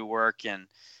on the new work, and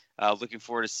looking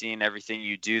forward to seeing everything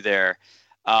you do there.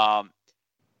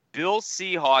 Bills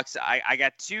Seahawks, I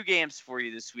got 2 games for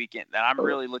you this weekend that I'm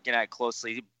really looking at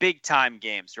closely. Big time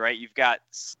games, right? You've got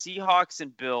Seahawks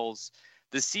and Bills.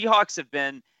 The Seahawks have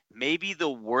been maybe the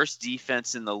worst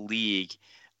defense in the league.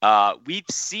 We've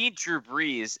seen Drew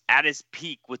Brees at his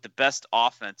peak with the best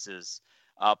offenses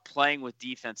playing with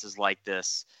defenses like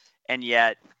this. And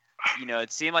yet, you know,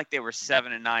 it seemed like they were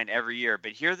 7-9 every year.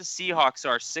 But here the Seahawks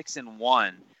are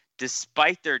 6-1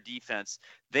 despite their defense.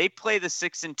 They play the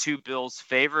 6-2 Bills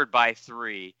favored by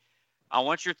 3. I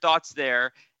want your thoughts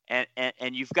there.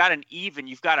 And you've got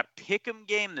you've got a pick'em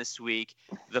game this week.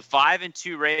 The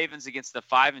 5-2 Ravens against the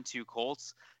 5-2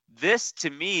 Colts. This to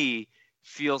me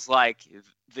feels like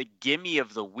the gimme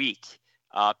of the week.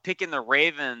 Picking the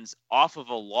Ravens off of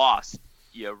a loss,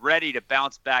 you know, ready to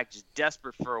bounce back, just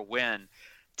desperate for a win.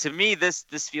 To me, this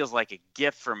feels like a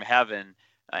gift from heaven.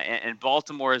 And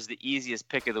Baltimore is the easiest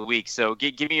pick of the week. So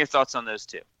give me your thoughts on those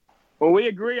 2. Well, we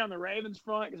agree on the Ravens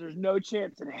front because there's no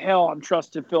chance in hell I'm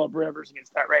trusting Phillip Rivers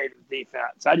against that Ravens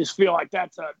defense. I just feel like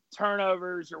that's a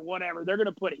turnovers or whatever. They're going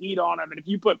to put heat on him. And if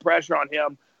you put pressure on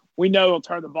him, we know he'll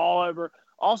turn the ball over.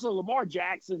 Also, Lamar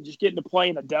Jackson just getting to play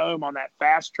in the dome on that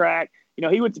fast track. You know,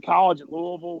 he went to college at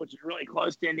Louisville, which is really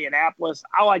close to Indianapolis.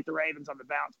 I like the Ravens on the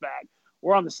bounce back.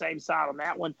 We're on the same side on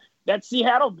that one. That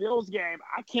Seattle Bills game,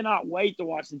 I cannot wait to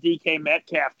watch the DK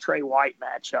Metcalf-Trey White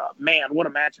matchup. Man, what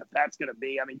a matchup that's going to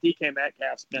be. I mean, DK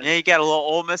Metcalf's been... Yeah, you got a little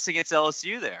Ole Miss against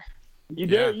LSU there. You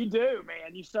do,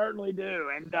 man. You certainly do.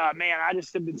 And, man, I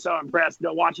just have been so impressed.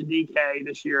 Watching DK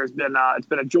this year has been it's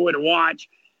been a joy to watch.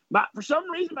 But for some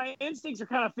reason, my instincts are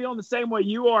kind of feeling the same way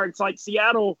you are. It's like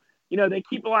Seattle... You know, they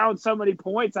keep allowing so many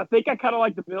points. I think I kind of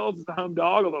like the Bills as the home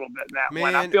dog a little bit in that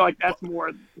one. I feel like that's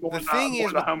more the thing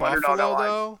is with Buffalo,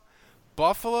 though,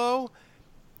 Buffalo,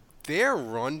 their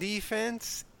run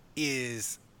defense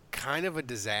is kind of a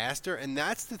disaster, and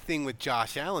that's the thing with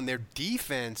Josh Allen. Their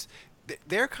defense,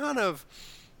 they're kind of.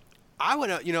 I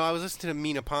was listening to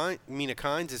Mina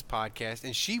Kimes' podcast,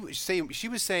 and she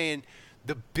was saying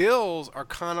the Bills are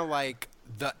kind of like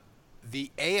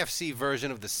the AFC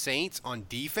version of the Saints on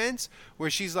defense, where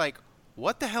she's like,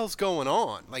 what the hell's going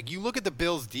on? Like, you look at the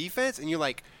Bills' defense, and you're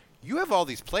like, you have all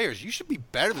these players. You should be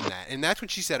better than that. And that's what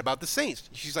she said about the Saints.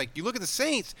 She's like, you look at the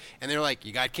Saints, and they're like,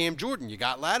 you got Cam Jordan, you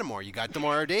got Lattimore, you got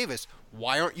Demario Davis.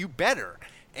 Why aren't you better?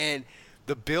 And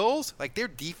the Bills, like, their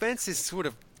defense has sort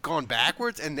of gone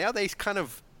backwards, and now they kind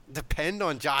of depend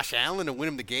on Josh Allen to win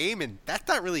him the game, and that's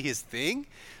not really his thing.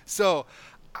 So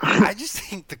I just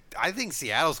think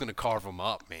Seattle's going to carve them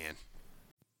up, man.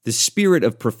 The spirit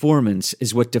of performance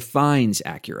is what defines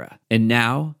Acura, and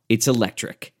now it's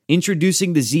electric.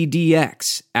 Introducing the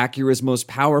ZDX, Acura's most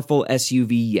powerful SUV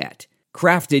yet.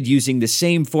 Crafted using the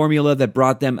same formula that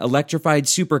brought them electrified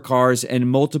supercars and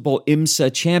multiple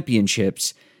IMSA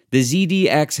championships, the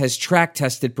ZDX has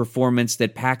track-tested performance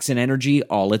that packs an energy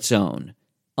all its own.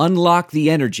 Unlock the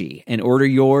energy and order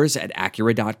yours at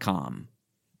Acura.com.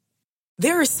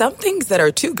 There are some things that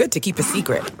are too good to keep a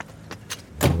secret.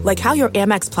 Like how your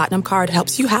Amex Platinum card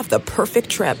helps you have the perfect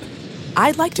trip.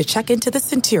 I'd like to check into the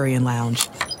Centurion Lounge.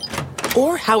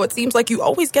 Or how it seems like you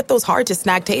always get those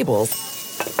hard-to-snag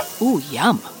tables. Ooh,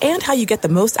 yum. And how you get the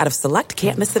most out of select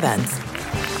can't-miss events.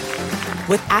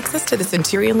 With access to the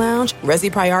Centurion Lounge,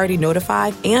 Resi Priority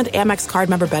Notified, and Amex card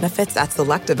member benefits at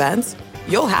select events,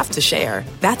 you'll have to share.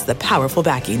 That's the powerful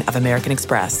backing of American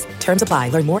Express. Terms apply.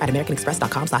 Learn more at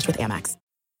americanexpress.com/withAmex.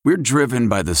 We're driven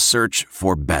by the search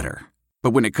for better.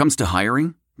 But when it comes to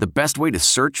hiring, the best way to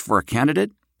search for a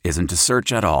candidate isn't to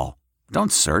search at all.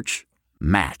 Don't search.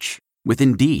 Match. With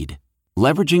Indeed.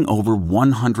 Leveraging over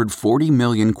 140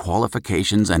 million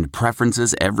qualifications and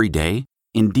preferences every day,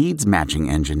 Indeed's matching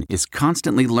engine is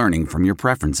constantly learning from your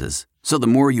preferences. So the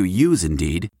more you use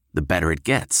Indeed, the better it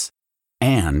gets.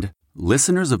 And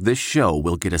listeners of this show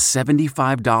will get a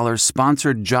 $75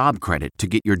 sponsored job credit to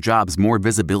get your jobs more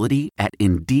visibility at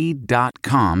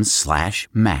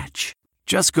Indeed.com/match.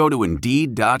 Just go to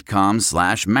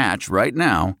Indeed.com/match right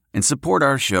now and support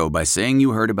our show by saying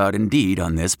you heard about Indeed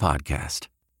on this podcast.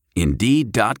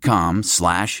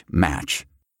 Indeed.com/match.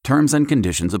 Terms and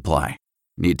conditions apply.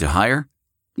 Need to hire?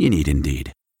 You need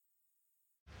Indeed.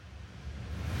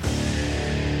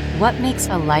 What makes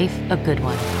a life a good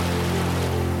one?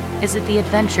 Is it the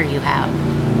adventure you have?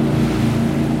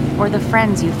 Or the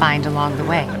friends you find along the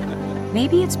way?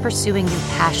 Maybe it's pursuing your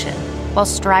passion while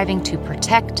striving to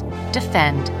protect,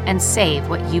 defend, and save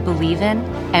what you believe in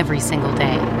every single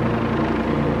day.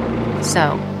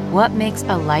 So, what makes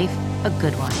a life a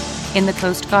good one? In the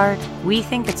Coast Guard, we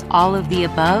think it's all of the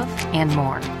above and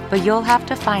more, but you'll have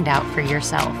to find out for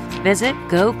yourself. Visit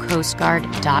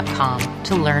GoCoastGuard.com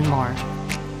to learn more.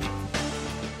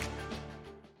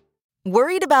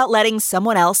 Worried about letting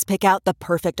someone else pick out the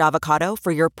perfect avocado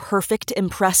for your perfect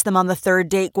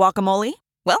impress-them-on-the-third-date guacamole?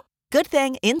 Well, good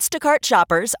thing Instacart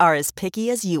shoppers are as picky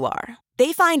as you are.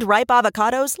 They find ripe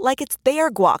avocados like it's their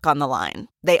guac on the line.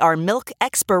 They are milk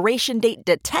expiration date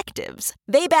detectives.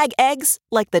 They bag eggs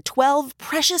like the 12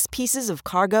 precious pieces of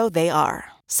cargo they are.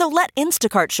 So let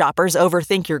Instacart shoppers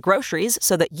overthink your groceries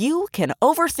so that you can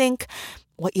overthink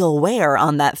what you'll wear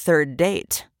on that third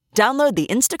date. Download the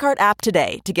Instacart app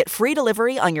today to get free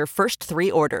delivery on your first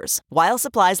 3 orders, while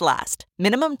supplies last.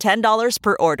 Minimum $10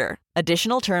 per order.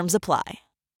 Additional terms apply.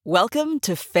 Welcome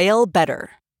to Fail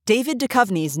Better, David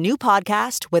Duchovny's new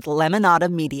podcast with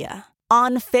Lemonada Media.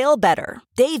 On Fail Better,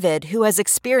 David, who has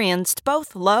experienced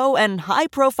both low and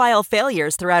high-profile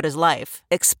failures throughout his life,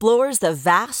 explores the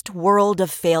vast world of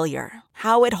failure,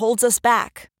 how it holds us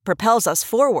back, propels us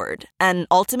forward, and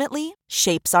ultimately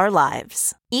shapes our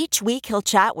lives. Each week he'll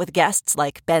chat with guests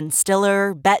like Ben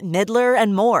Stiller, Bette Midler,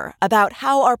 and more about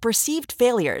how our perceived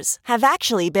failures have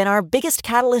actually been our biggest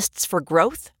catalysts for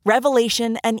growth,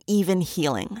 revelation, and even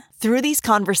healing. Through these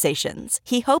conversations,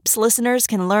 he hopes listeners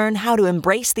can learn how to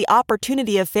embrace the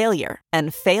opportunity of failure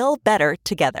and fail better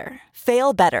together.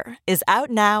 Fail Better is out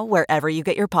now wherever you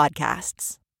get your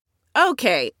podcasts.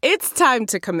 Okay, it's time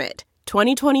to commit.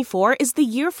 2024 is the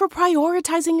year for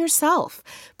prioritizing yourself.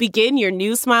 Begin your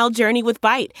new smile journey with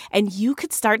Byte, and you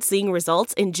could start seeing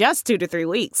results in just 2 to 3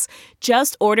 weeks.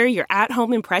 Just order your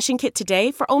at-home impression kit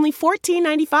today for only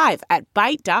 $14.95 at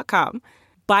Byte.com.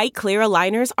 Byte Clear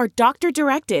aligners are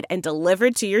doctor-directed and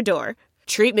delivered to your door.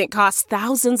 Treatment costs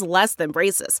thousands less than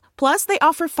braces. Plus, they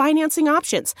offer financing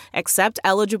options, accept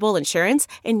eligible insurance,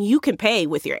 and you can pay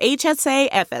with your HSA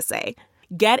FSA.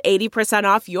 Get 80%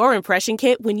 off your impression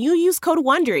kit when you use code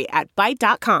WONDERY at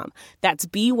Byte.com. That's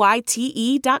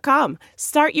BYTE.com.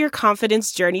 Start your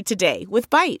confidence journey today with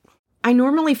Byte. I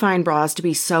normally find bras to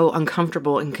be so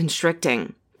uncomfortable and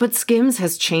constricting, but Skims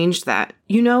has changed that.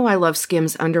 You know I love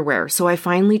Skims underwear, so I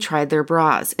finally tried their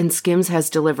bras, and Skims has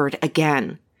delivered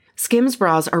again. Skims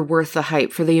bras are worth the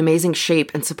hype for the amazing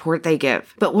shape and support they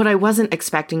give, but what I wasn't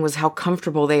expecting was how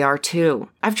comfortable they are too.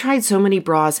 I've tried so many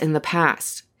bras in the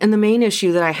past, and the main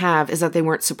issue that I have is that they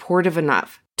weren't supportive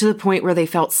enough, to the point where they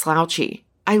felt slouchy.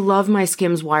 I love my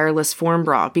Skims wireless form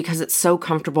bra because it's so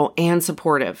comfortable and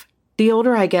supportive. The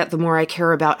older I get, the more I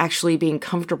care about actually being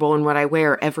comfortable in what I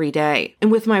wear every day.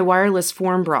 And with my wireless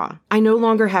form bra, I no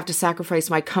longer have to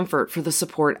sacrifice my comfort for the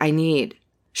support I need.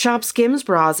 Shop Skims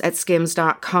bras at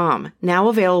skims.com, now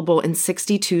available in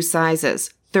 62 sizes,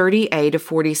 30A to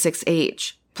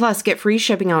 46H. Plus, get free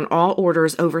shipping on all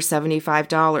orders over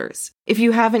 $75. If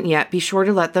you haven't yet, be sure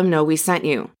to let them know we sent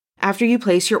you. After you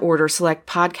place your order, select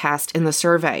podcast in the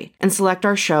survey and select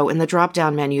our show in the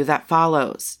drop-down menu that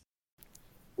follows.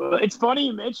 Well, it's funny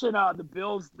you mentioned the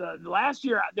Bills. The last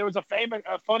year there was a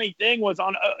funny thing was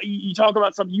on. You talk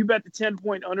about something. You bet the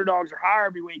 10-point underdogs are higher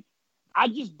every week. I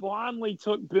just blindly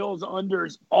took Bills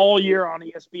unders all year on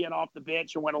ESPN off the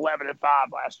bench and went 11-5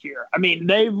 last year. I mean,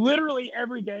 they literally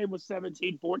every game was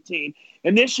 17-14.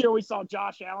 And this year we saw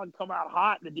Josh Allen come out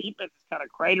hot, and the defense kind of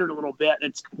cratered a little bit. And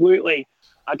it's completely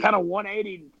kind of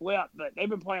 180 flip, but they've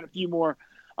been playing a few more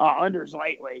unders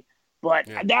lately. But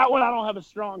that one I don't have a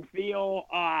strong feel.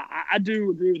 I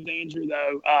do agree with Andrew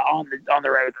though on the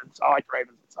Ravens. I like the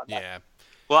Ravens on Sunday. Yeah.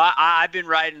 Well, I've been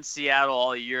riding Seattle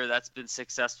all year. That's been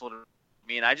successful to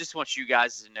me, and I just want you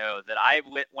guys to know that I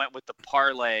went with the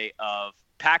parlay of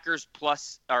Packers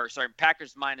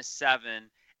 -7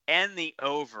 and the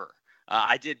over.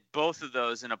 I did both of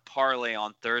those in a parlay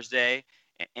on Thursday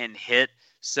and hit.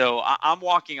 So I'm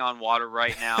walking on water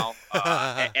right now.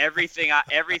 Everything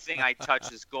I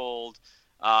touch is gold.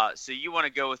 So you want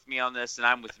to go with me on this, and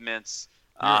I'm with Mintz.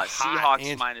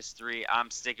 Seahawks -3.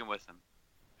 I'm sticking with him.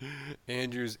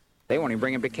 Andrews. They won't even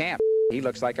bring him to camp. He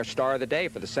looks like a star of the day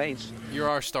for the Saints. You're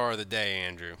our star of the day,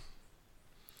 Andrew.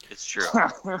 It's true.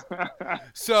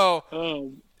 So,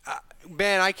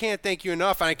 Ben, I can't thank you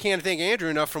enough, and I can't thank Andrew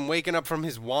enough from waking up from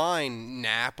his wine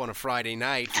nap on a Friday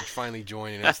night for finally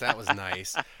joining us. That was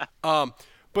nice.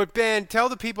 But, Ben, tell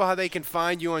the people how they can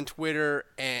find you on Twitter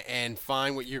and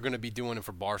find what you're going to be doing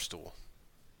for Barstool.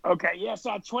 Okay, yeah,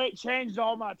 so I changed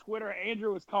all my Twitter.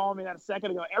 Andrew was calling me that a second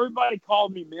ago. Everybody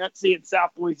called me Mincy in South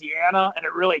Louisiana, and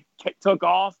it really took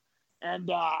off.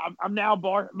 And I'm now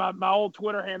my old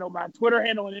Twitter handle. My Twitter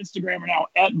handle and Instagram are now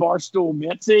at Barstool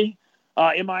Mincy,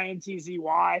 MINTZY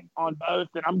on both.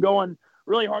 And I'm going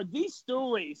really hard. These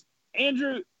Stoolies,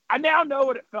 Andrew, I now know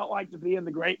what it felt like to be in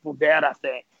the Grateful Dead, I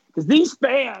think. Because these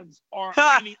fans are,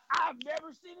 I mean, I've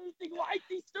never seen anything like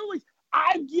these Stoolies.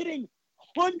 I'm getting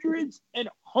hundreds and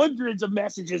hundreds of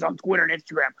messages on Twitter and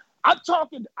Instagram. I've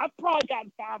probably gotten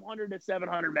 500 to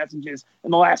 700 messages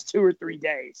in the last 2 or 3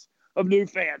 days of new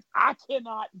fans. I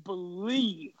cannot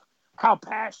believe how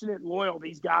passionate and loyal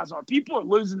these guys are. People are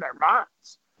losing their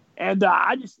minds. And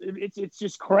it's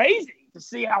just crazy to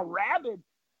see how rabid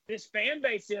this fan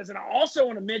base is. And I also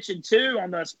want to mention, too,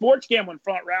 on the sports gambling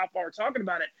front, Ralph, while we're talking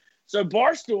about it. So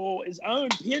Barstool is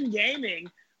owned, Penn Gaming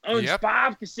owns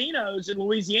 5 casinos in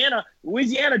Louisiana.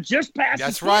 Louisiana just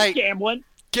passed sports gambling.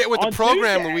 Get with the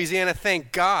program, Tuesday. Louisiana.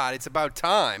 Thank God. It's about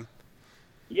time.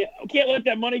 Yeah, we can't let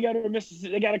that money go to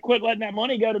Mississippi. They got to quit letting that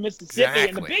money go to Mississippi. Exactly.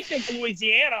 And the big thing for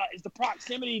Louisiana is the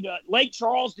proximity to Lake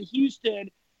Charles, to Houston,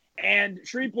 and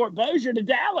Shreveport, Bossier to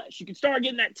Dallas. You can start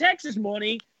getting that Texas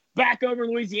money back over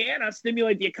Louisiana,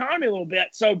 stimulate the economy a little bit.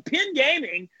 So Penn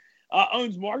Gaming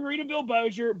owns Margaritaville,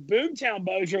 Bossier, Boomtown,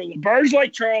 Bossier, LaBerge,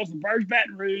 Lake Charles, LaBerge,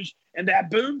 Baton Rouge, and that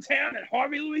Boomtown at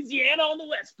Harvey, Louisiana on the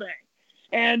West Bank.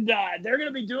 And they're going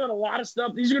to be doing a lot of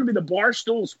stuff. These are going to be the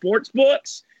Barstool sports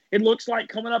books, it looks like,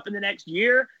 coming up in the next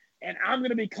year. And I'm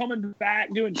going to be coming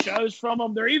back doing shows from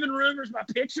them. There are even rumors my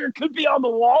picture could be on the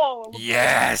wall.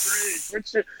 Yes. But,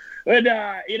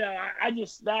 that's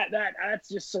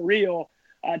just surreal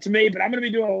to me. But I'm going to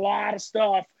be doing a lot of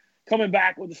stuff coming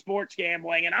back with the sports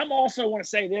gambling. And I'm also want to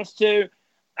say this, too.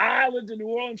 I lived in New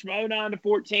Orleans from 2009 to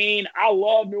 2014. I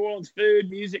love New Orleans food,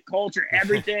 music, culture,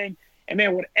 everything. And,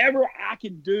 man, whatever I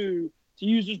can do to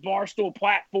use this Barstool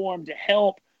platform to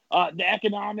help the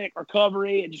economic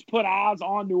recovery and just put eyes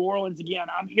on New Orleans again,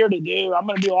 I'm here to do. I'm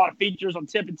going to do a lot of features on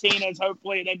Tipitina's.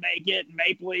 Hopefully they make it, and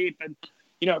Maple Leaf, and,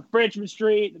 Frenchman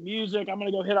Street, the music. I'm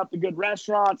going to go hit up the good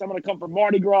restaurants. I'm going to come for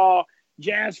Mardi Gras,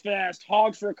 Jazz Fest,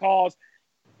 Hogs for a Cause.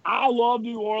 I love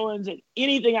New Orleans, and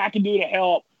anything I can do to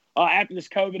help after this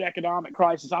COVID economic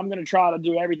crisis, I'm going to try to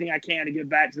do everything I can to give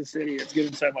back to the city that's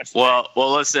given so much. Well,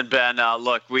 listen, Ben.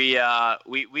 Look, we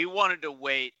wanted to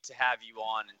wait to have you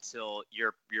on until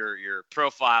your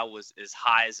profile was as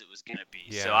high as it was going to be.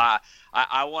 Yeah. So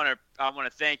I want to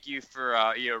thank you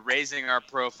for raising our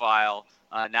profile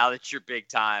now that you're big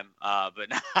time.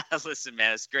 But listen,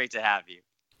 man, it's great to have you.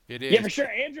 It is. Yeah, for sure.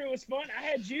 Andrew, it was fun. I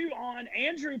had you on.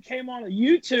 Andrew came on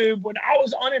YouTube when I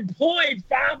was unemployed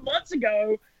 5 months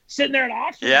ago, sitting there at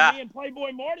auction with me and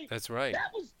Playboy Marty. That's right.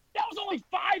 That was only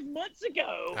 5 months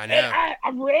ago. I know. And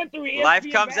I ran through ESPN.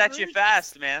 Life comes at you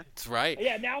fast, man. That's right.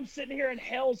 Yeah, now I'm sitting here in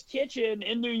Hell's Kitchen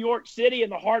in New York City in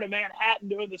the heart of Manhattan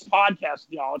doing this podcast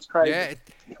with y'all. It's crazy. Yeah,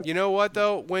 you know what,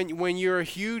 though? When you're a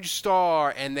huge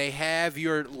star and they have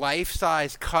your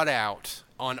life-size cutout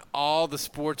on all the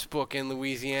sports book in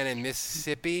Louisiana and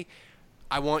Mississippi,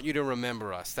 I want you to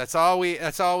remember us. That's all we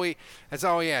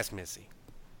ask, Missy.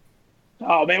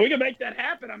 Oh, man, we can make that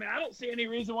happen. I mean, I don't see any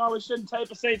reason why we shouldn't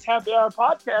tape a Saints Happy Hour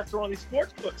podcast or one of these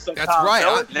sports books sometime. That's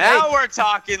right. Now we're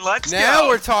talking. Let's go. Now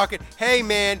we're talking. Hey,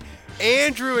 man,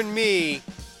 Andrew and me,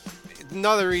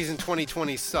 another reason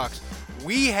 2020 sucks,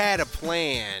 we had a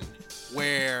plan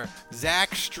where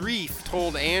Zach Streif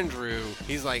told Andrew,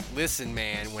 he's like, listen,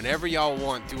 man, whenever y'all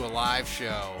want, do a live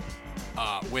show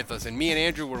with us. And me and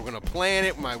Andrew were going to plan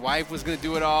it. My wife was going to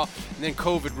do it all. And then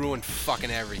COVID ruined fucking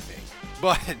everything.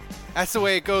 But that's the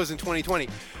way it goes in 2020.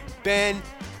 Ben,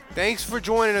 thanks for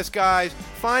joining us, guys.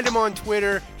 Find him on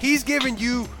Twitter. He's giving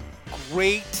you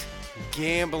great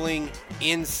gambling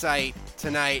insight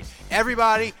tonight.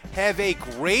 Everybody, have a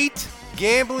great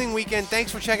gambling weekend.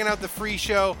 Thanks for checking out the free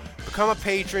show. Become a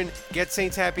patron. Get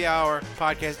Saints Happy Hour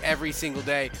podcast every single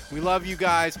day. We love you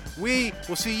guys. We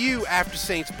will see you after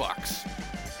Saints Bucks.